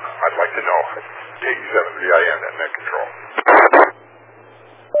 I'd like to know. KE7VIN at Net Control.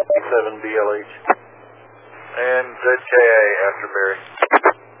 KE7BLH. And ZKA after Barry.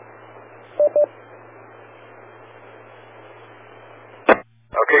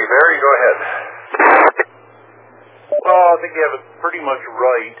 Okay, Barry, go ahead. Well, I think you have it pretty much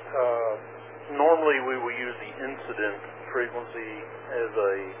right. Normally we will use the incident frequency as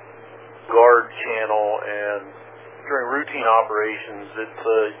a guard channel, and during routine operations it's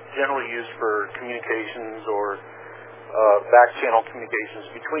generally used for communications or back channel communications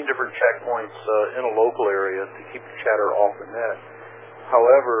between different checkpoints in a local area to keep the chatter off the net.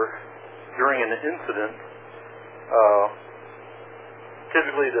 However, during an incident,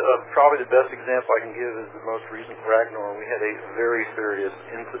 typically probably the best example I can give is the most recent Ragnar. We had a very serious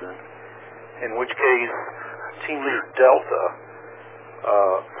incident, in which case Team Leader Delta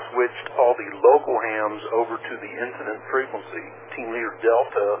switched all the local hams over to the incident frequency. Team Leader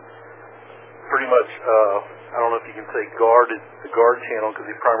Delta pretty much, I don't know if you can say guarded the guard channel because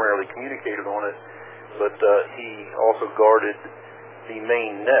he primarily communicated on it, but he also guarded the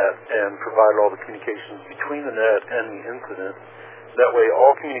main net and provided all the communications between the net and the incident. That way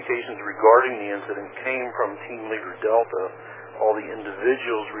all communications regarding the incident came from Team Leader Delta, all the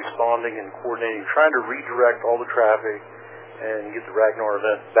individuals responding and coordinating, trying to redirect all the traffic and get the Ragnar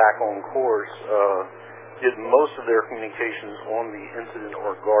event back on course, did most of their communications on the incident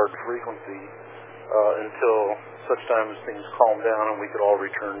or guard frequency until such time as things calmed down and we could all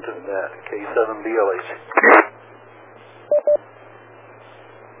return to the net. K7VLH.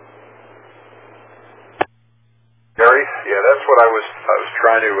 Barry? Yeah, that's what I was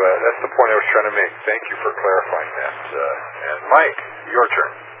trying to, that's the point I was trying to make. Thank you for clarifying that. And Mike, your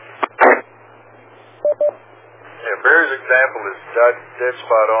turn. Yeah, Barry's example is dead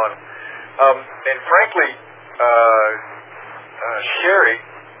spot on. And frankly, Sherry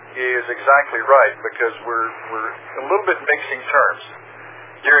is exactly right, because we're a little bit mixing terms.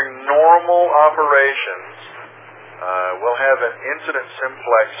 During normal operations, we'll have an incident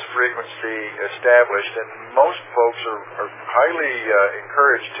simplex frequency established, and most folks are highly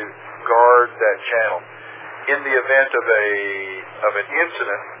encouraged to guard that channel. In the event of an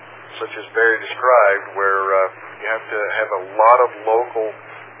incident, such as Barry described, where you have to have a lot of local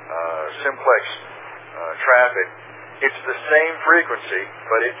simplex traffic, it's the same frequency,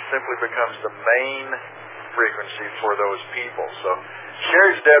 but it simply becomes the main frequency for those people. So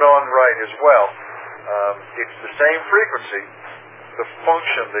Sherry's dead on right as well. It's the same frequency. The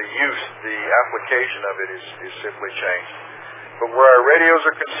function, the use, the application of it is simply changed. But where our radios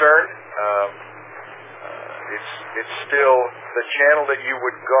are concerned, it's still the channel that you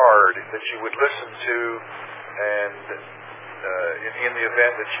would guard, that you would listen to, and in the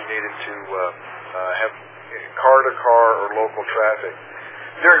event that you needed to have car-to-car or local traffic.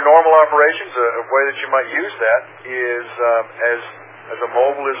 During normal operations, a way that you might use that is as a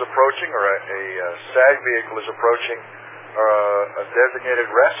mobile is approaching, or a SAG vehicle is approaching a designated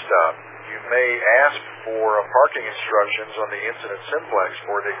rest stop, you may ask for parking instructions on the incident simplex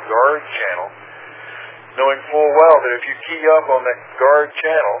for the guard channel, knowing full well that if you key up on that guard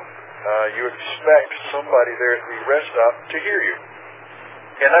channel, you expect somebody there at the rest stop to hear you.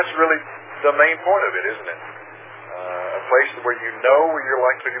 And that's really the main point of it, isn't it? A place where you know where you're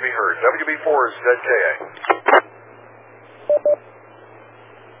likely to be heard. WB4 is ZKA.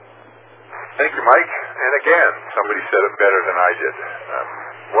 Thank you, Mike. And again, somebody said it better than I did.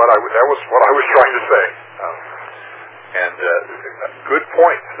 That was what I was trying to say. And good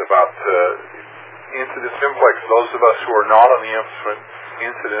point about incident simplex. Those of us who are not on the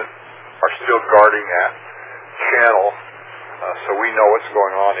incident are still guarding that channel, so we know what's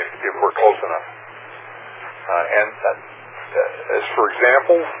going on if we're close enough. And as for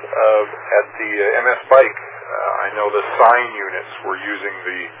examples, at the MS Bike, I know the sign units were using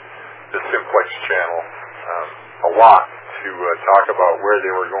the simplex channel a lot to talk about where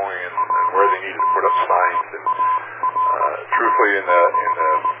they were going and where they needed to put up signs. And truthfully, in the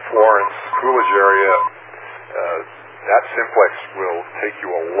Florence Coolidge area, that simplex will take you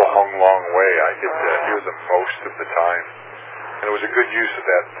a long, long way. I get to hear them most of the time, and it was a good use of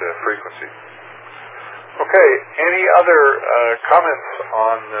that frequency. Okay, any other comments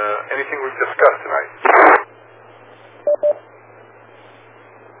on anything we've discussed tonight?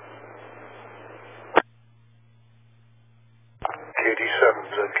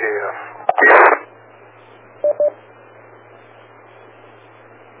 KD7ZKF.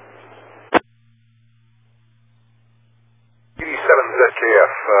 KE7VIN,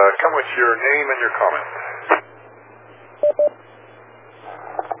 come with your name and your comment.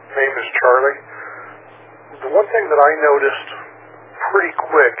 name is Charlie. The one thing that I noticed pretty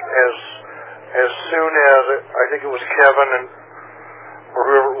quick as soon as I think it was Kevin or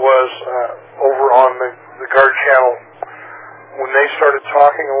whoever it was over on the guard channel, when they started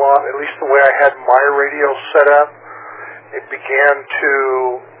talking a lot, at least the way I had my radio set up, it began to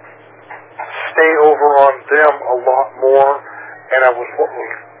stay over on them a lot more, and I was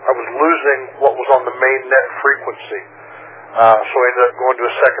losing what was on the main net frequency. So I ended up going to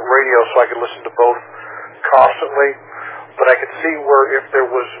a second radio so I could listen to both constantly. But I could see where if there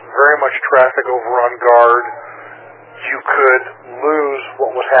was very much traffic over on guard, you could lose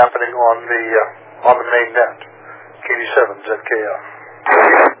what was happening on the main net. KE7VIN.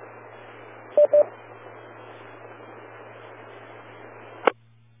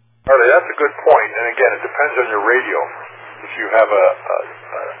 Charlie, that's a good point. And again, it depends on your radio. If you have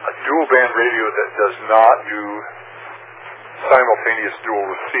a dual band radio that does not do simultaneous dual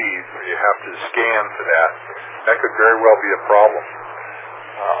receive, you have to scan for that. That could very well be a problem.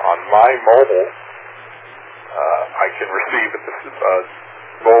 On my mobile, I can receive at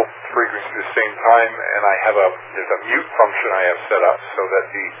both frequencies at the same time, and there's a mute function I have set up so that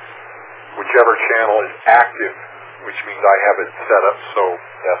whichever channel is active, which means I have it set up so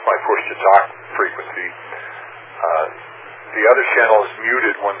that's my push to talk frequency. The other channel is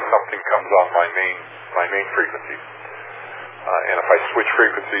muted when something comes on my main frequency. And if I switch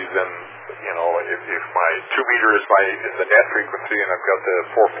frequencies, then if my 2 meter is the net frequency and I've got the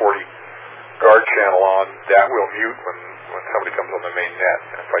 440 guard channel on, that will mute when somebody comes on the main net.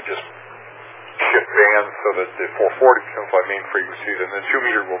 And if I just shift bands so that the 440 becomes my main frequency, then the 2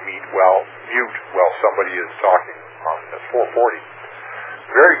 meter will mute while somebody is talking on the 440.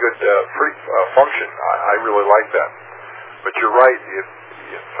 Very good function. I really like that. But you're right.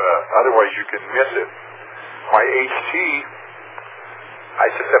 If otherwise you can miss it. My HT, I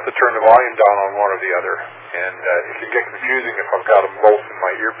just have to turn the volume down on one or the other, and it can get confusing if I've got them both in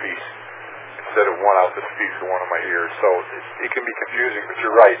my earpiece instead of one out the speaker, one of my ears. So it can be confusing, but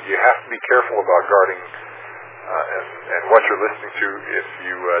you're right. You have to be careful about guarding and what you're listening to if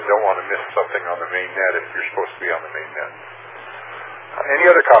you don't want to miss something on the main net if you're supposed to be on the main net. Any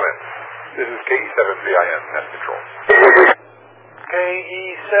other comments? This is KE7VIN, Net Control.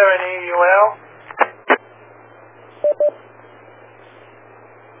 KE7EUL.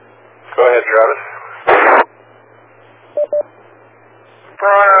 Go ahead, Travis.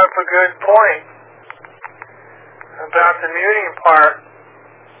 Brought up a good point about the muting part.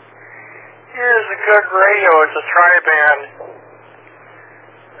 Here's a good radio. It's a tri-band.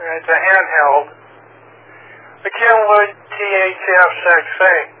 It's a handheld. A Kenwood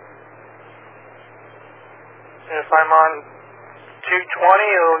THF-6A. If I'm on 220,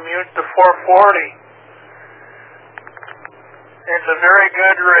 it'll mute the 440. It's a very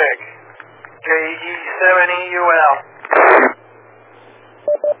good rig. KE7EUL.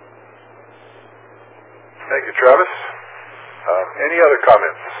 Thank you, Travis. Any other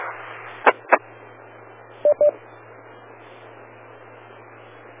comments?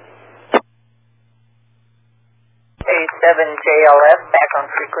 KE7JLF, back on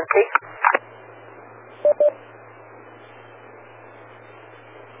frequency.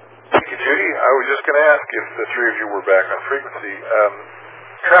 Thank you, Judy. I was just going to ask if the three of you were back on frequency.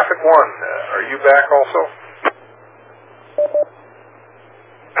 Traffic 1, are you back also?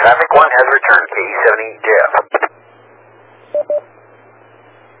 Traffic 1 has returned, KE7EJF.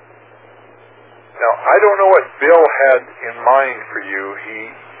 Now, I don't know what Bill had in mind for you. He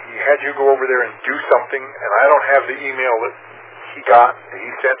had you go over there and do something, and I don't have the email that he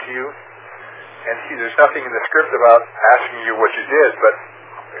sent to you. And there's nothing in the script about asking you what you did, but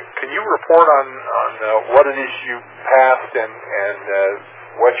can you report on what it is you passed and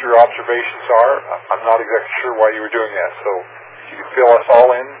what your observations are? I'm not exactly sure why you were doing that, so if you could fill us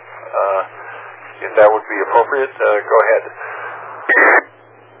all in, if that would be appropriate, go ahead.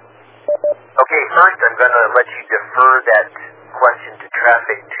 Okay, first I'm going to let you defer that question to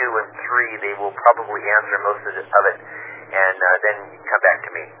traffic 2 and 3. They will probably answer most of it, and then come back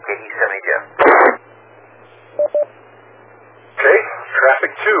to me. KE7EJF. Okay,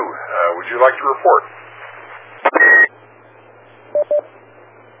 traffic 2, would you like to report?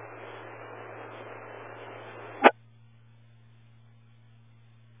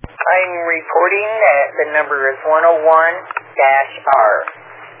 I'm reporting that the number is 101-R.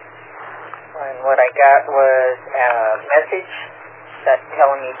 And what I got was a message that's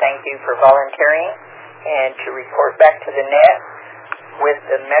telling me thank you for volunteering and to report back to the net with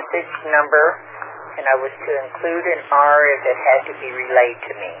the message number, and I was to include an R if it had to be relayed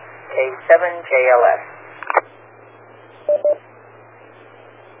to me. KE7JLF.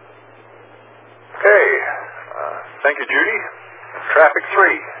 Thank you, Judy. Traffic 3,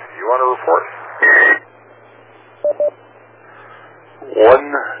 you want to report? 102.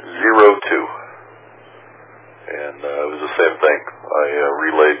 And it was the same thing. I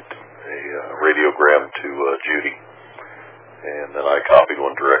relayed a radiogram to Judy, and then I copied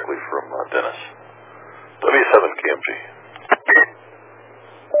one directly from Dennis. W7KMG.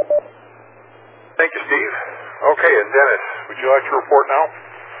 Thank you, Steve. Okay, and Dennis, would you like to report now?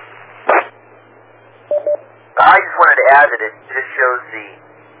 I just wanted to add that it just shows the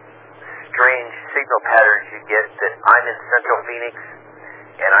strange signal patterns you get that I'm in Central Phoenix,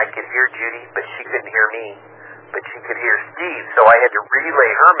 and I could hear Judy, but she couldn't hear me, but she could hear Steve, so I had to relay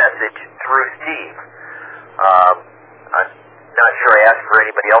her message through Steve. I'm not sure I asked for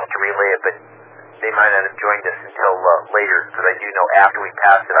anybody else to relay it, but they might not have joined us until later, because I do know after we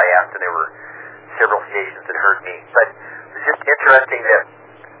passed it, I asked, and there were several stations that heard me. But it was just interesting that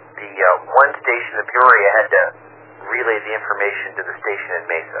the one station in Peoria had to relay the information to the station in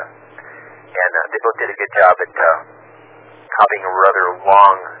Mesa. And they both did a good job at copying a rather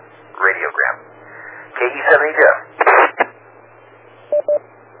long radiogram. KE7VIN.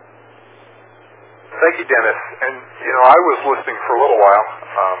 Thank you, Dennis. And, you know, I was listening for a little while,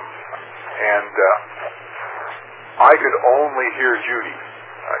 and I could only hear Judy.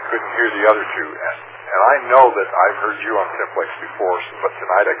 I couldn't hear the other two. And I know that I've heard you on simplex before, but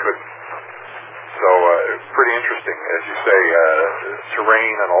tonight I couldn't. So it's pretty interesting. As you say,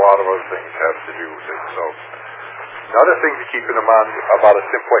 terrain and a lot of other things have to do with it. So another thing to keep in mind about a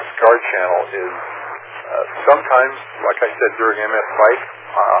simplex guard channel is sometimes, like I said during MS Fight,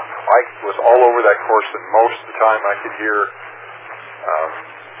 I was all over that course, and most of the time I could hear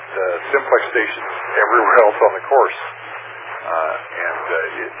the simplex stations everywhere else on the course.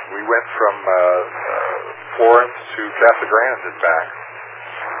 We went from Florence to Casa Grande and back.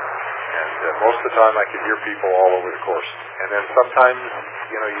 And most of the time I could hear people all over the course. And then sometimes,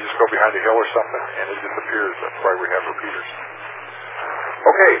 you know, you just go behind a hill or something and it disappears. That's why we have repeaters.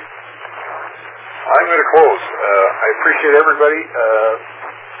 Okay. I'm going to close. I appreciate everybody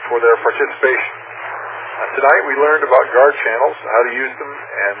for their participation. Tonight we learned about guard channels, how to use them,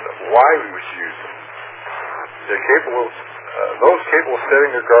 and why we would use them. They're capable of, those capable of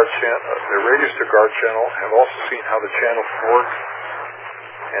setting their guard channel, their radius to guard channel, have also seen how the channels work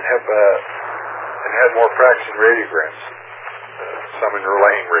and have had more practice in radiograms, some in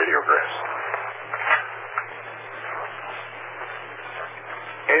relaying radiograms.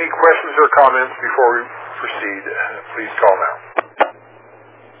 Any questions or comments before we proceed? Please call now.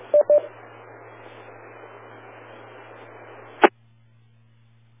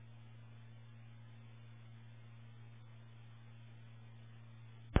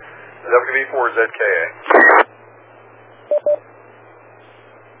 WB4ZKA.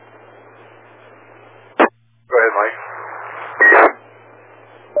 Go ahead, Mike.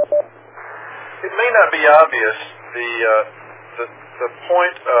 It may not be obvious the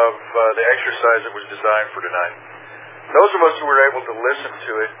point of the exercise that was designed for tonight. Those of us who were able to listen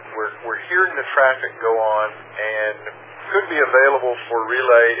to it were hearing the traffic go on and could be available for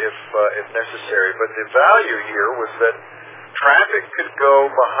relay if necessary. But the value here was that traffic could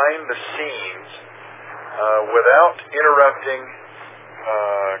go behind the scenes without interrupting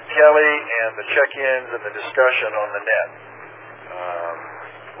Kelly and the check-ins and the discussion on the net.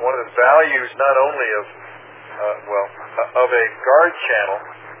 One of the values not only of a guard channel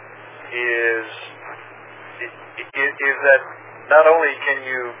is that not only can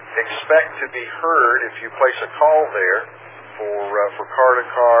you expect to be heard if you place a call there for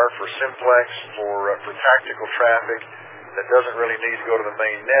car-to-car, for simplex, for tactical traffic that doesn't really need to go to the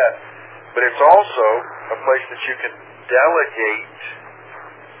main net, but it's also a place that you can delegate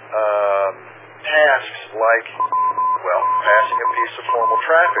tasks like, passing a piece of formal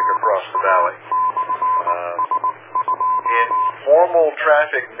traffic across the valley. In formal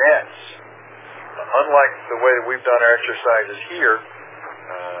traffic nets, unlike the way that we've done our exercises here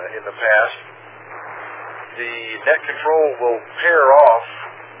in the past, the net control will pair off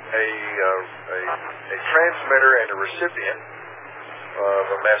a transmitter and a recipient of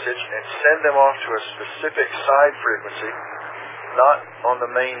a message and send them off to a specific side frequency, not on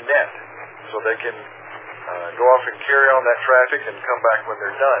the main net, so they can go off and carry on that traffic and come back when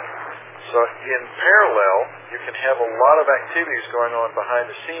they're done. So in parallel, you can have a lot of activities going on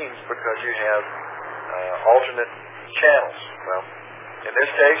behind the scenes because you have alternate channels. Well, in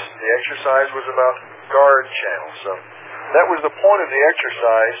this case, the exercise was about guard channels. So that was the point of the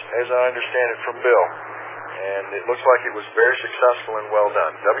exercise, as I understand it from Bill. And it looks like it was very successful and well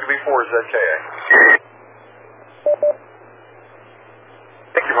done. WB4ZKA.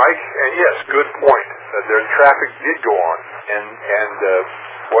 Thank you, Mike. And yes, good point. their traffic did go on, and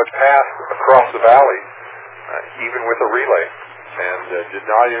was passed across the valley, even with a relay, and did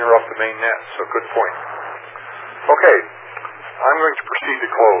not interrupt the main net. So good point. Okay, I'm going to proceed to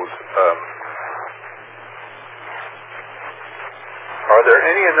close. Are there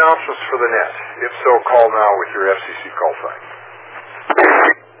any announcements for the net? If so, call now with your FCC call sign.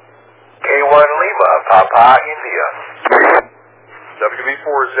 K1 Lima, Papa, India.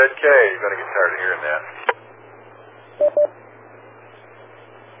 WB4ZK, you're going to get tired of hearing that.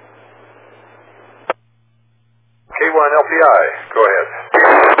 K1LPI, go ahead.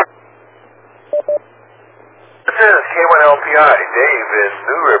 This is K1LPI, Dave in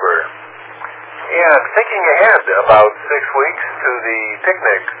New River. And thinking ahead about 6 weeks to the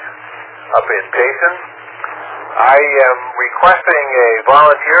picnics up in Payson, I am requesting a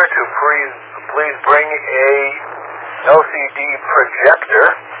volunteer to please bring a LCD projector,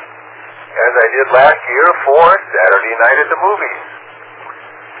 as I did last year for Saturday night at the movies.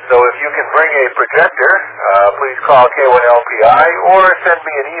 So if you can bring a projector, please call K1LPI or send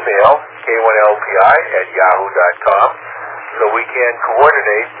me an email, k1lpi@yahoo.com, so we can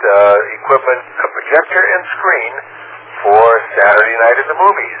coordinate equipment, a projector and screen for Saturday night at the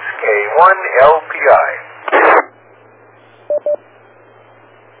movies. K1LPI.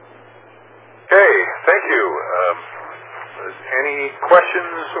 Okay, thank you. Any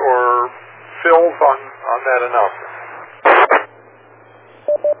questions or fills on that announcement?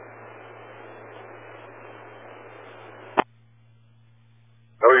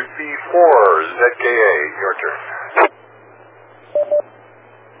 WP4ZKA, your turn.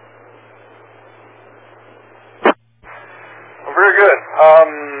 Well, very good.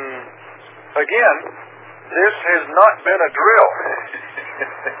 Again, this has not been a drill.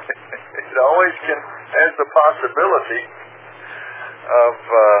 It always has the possibility of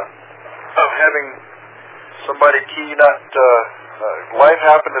having somebody key life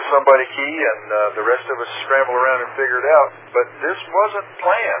happen to somebody key, and the rest of us scramble around and figure it out. But this wasn't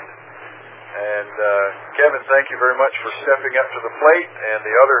planned. And Kevin, thank you very much for stepping up to the plate, and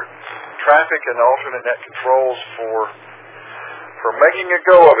the other traffic and alternate net controls for making a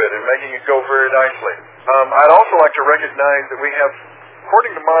go of it and making it go very nicely. I'd also like to recognize that we have,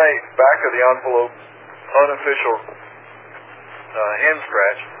 according to my back of the envelope unofficial hand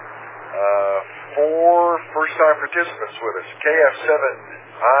scratch, 4 first-time participants with us.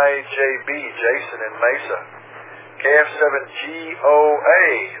 KF7IJB, Jason in Mesa. KF7GOA,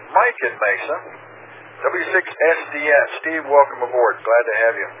 Mike in Mesa. W6SDN, Steve, welcome aboard. Glad to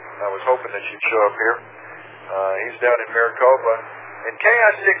have you. I was hoping that you'd show up here. He's down in Maricopa. And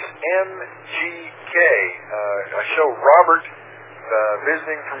KI6MGK, I show Robert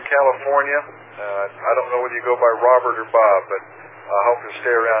visiting from California. I don't know whether you go by Robert or Bob, but I hope you'll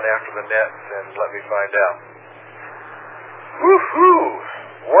stay around after the net and let me find out. Woohoo!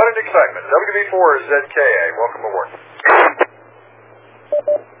 What an excitement. WB4ZKA, welcome aboard.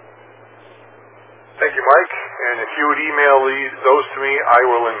 Thank you, Mike. And if you would email those to me, I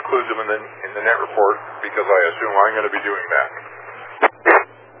will include them in the net report, because I assume I'm going to be doing that.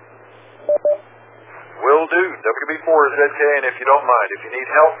 Will do. WB4ZK, and if you don't mind, if you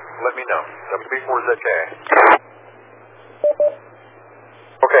need help, let me know. WB4ZK.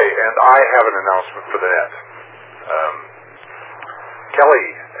 Okay, and I have an announcement for the net. Kelly,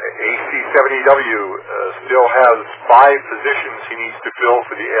 AC7EW, still has 5 positions he needs to fill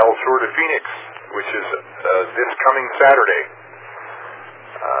for the El Sur de Phoenix, which is this coming Saturday.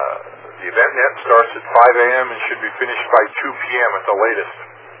 The event net starts at 5 a.m. and should be finished by 2 p.m. at the latest.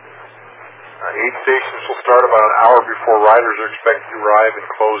 8 stations will start about an hour before riders are expected to arrive and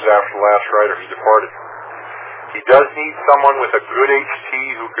close after the last rider has departed. He does need someone with a good HT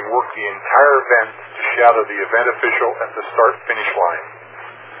who can work the entire event to shadow the event official at the start-finish line.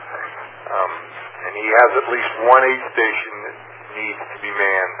 And he has at least 1 aid station that needs to be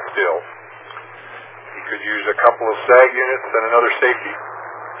manned still. He could use a couple of SAG units and another safety.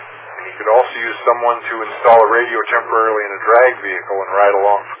 And he could also use someone to install a radio temporarily in a drag vehicle and ride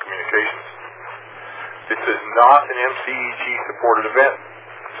along for communications. This is not an MCEG-supported event,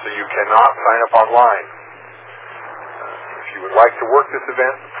 so you cannot sign up online. If you would like to work this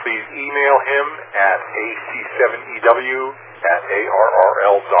event, please email him at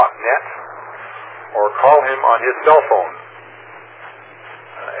ac7ew@arrl.net or call him on his cell phone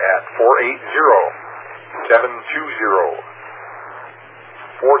at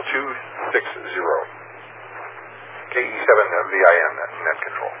 480-720-4260. KE7VIN, net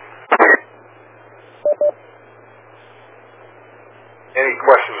control. Any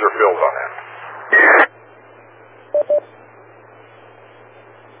questions or fills on that?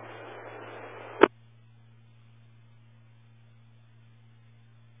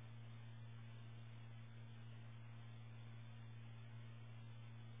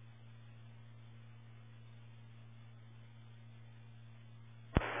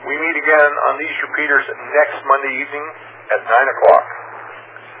 We meet again on these repeaters next Monday evening at 9 o'clock.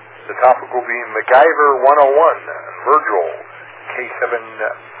 The topic will be MacGyver 101. Virgil,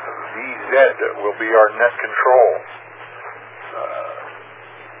 K7VZ will be our net control.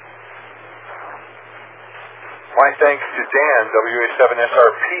 My thanks to Dan,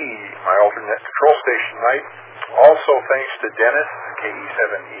 WA7SRP, my alternate control station tonight. Also thanks to Dennis,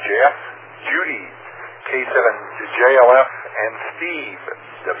 KE7EJF, Judy, K7JLF, and Steve,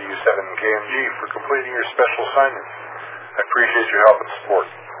 W7KMG, for completing your special assignments. I appreciate your help and support.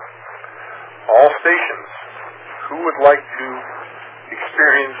 All stations, who would like to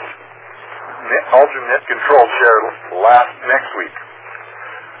experience alternate net control share next week?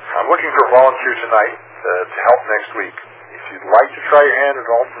 I'm looking for volunteers tonight to help next week. If you'd like to try your hand at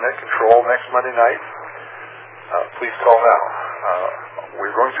alternate control next Monday night, please call now.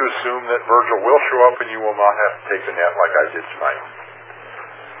 We're going to assume that Virgil will show up and you will not have to take the net like I did tonight.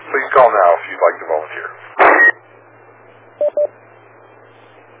 Please call now if you'd like to volunteer.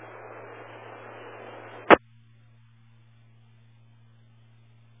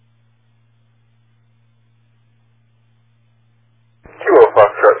 Kilo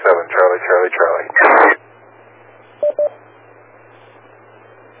Foxtrot 7, Charlie, Charlie, Charlie.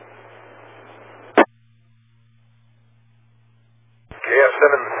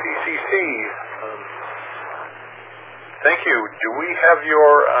 KF7CCC. Thank you. Do we have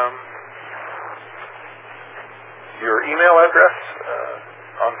your email address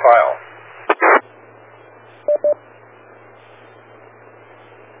on file?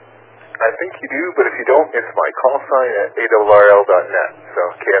 I think you do, but if you don't, it's my call sign at ARRL.net. So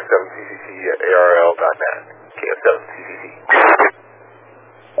KF7CCC at ARRL.net. KF7CCC.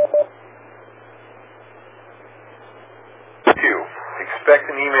 Expect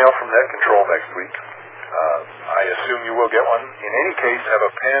an email from Net Control next week. I assume you will get one. In any case, have a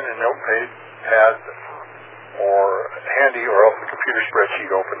pen and notepad or handy, or else the computer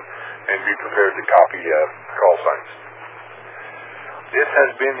spreadsheet open, and be prepared to copy call signs. This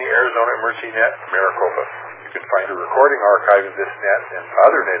has been the Arizona Emergency Net, Maricopa. You can find a recording archive of this net and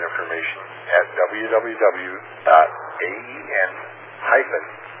other net information at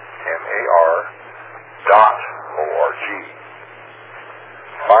www.aen-mar.org.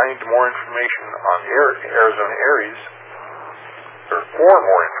 Find more information on Arizona Aries, or for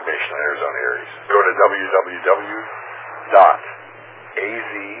more information on Arizona Aries, go to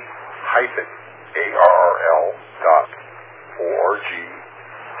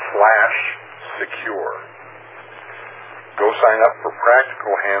Go sign up for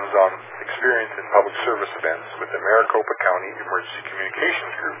practical hands-on experience in public service events with the Maricopa County Emergency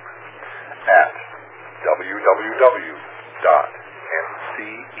Communications Group at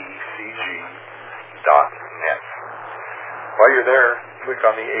www.mcecg.net. While you're there, click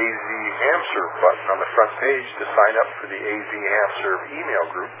on the AZ HamServe button on the front page to sign up for the AZ HamServe email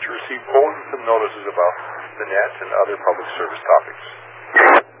group to receive bulletins and notices about the net and other public service topics.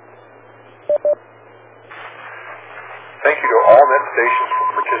 Thank you to all net stations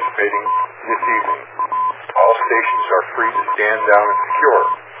for participating this evening. All stations are free to stand down and secure.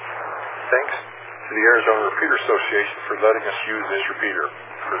 Thanks to the Arizona Repeater Association for letting us use this repeater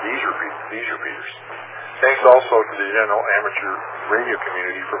for these repeaters. Thanks also to the general amateur radio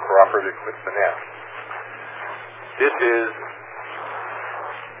community for cooperating with the net. This is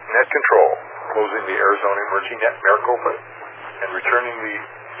Net Control, closing the Arizona Emergency Net Maricopa and returning the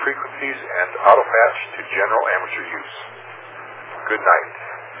frequencies and autopatch to general amateur use. Good night.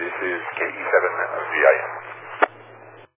 This is KE7VIN.